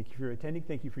 Thank you for attending.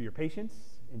 Thank you for your patience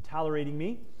in tolerating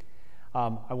me.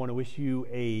 I want to wish you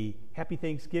a happy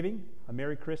Thanksgiving, a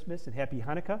Merry Christmas, and Happy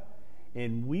Hanukkah.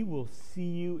 And we will see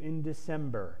you in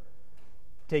December.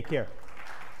 Take care.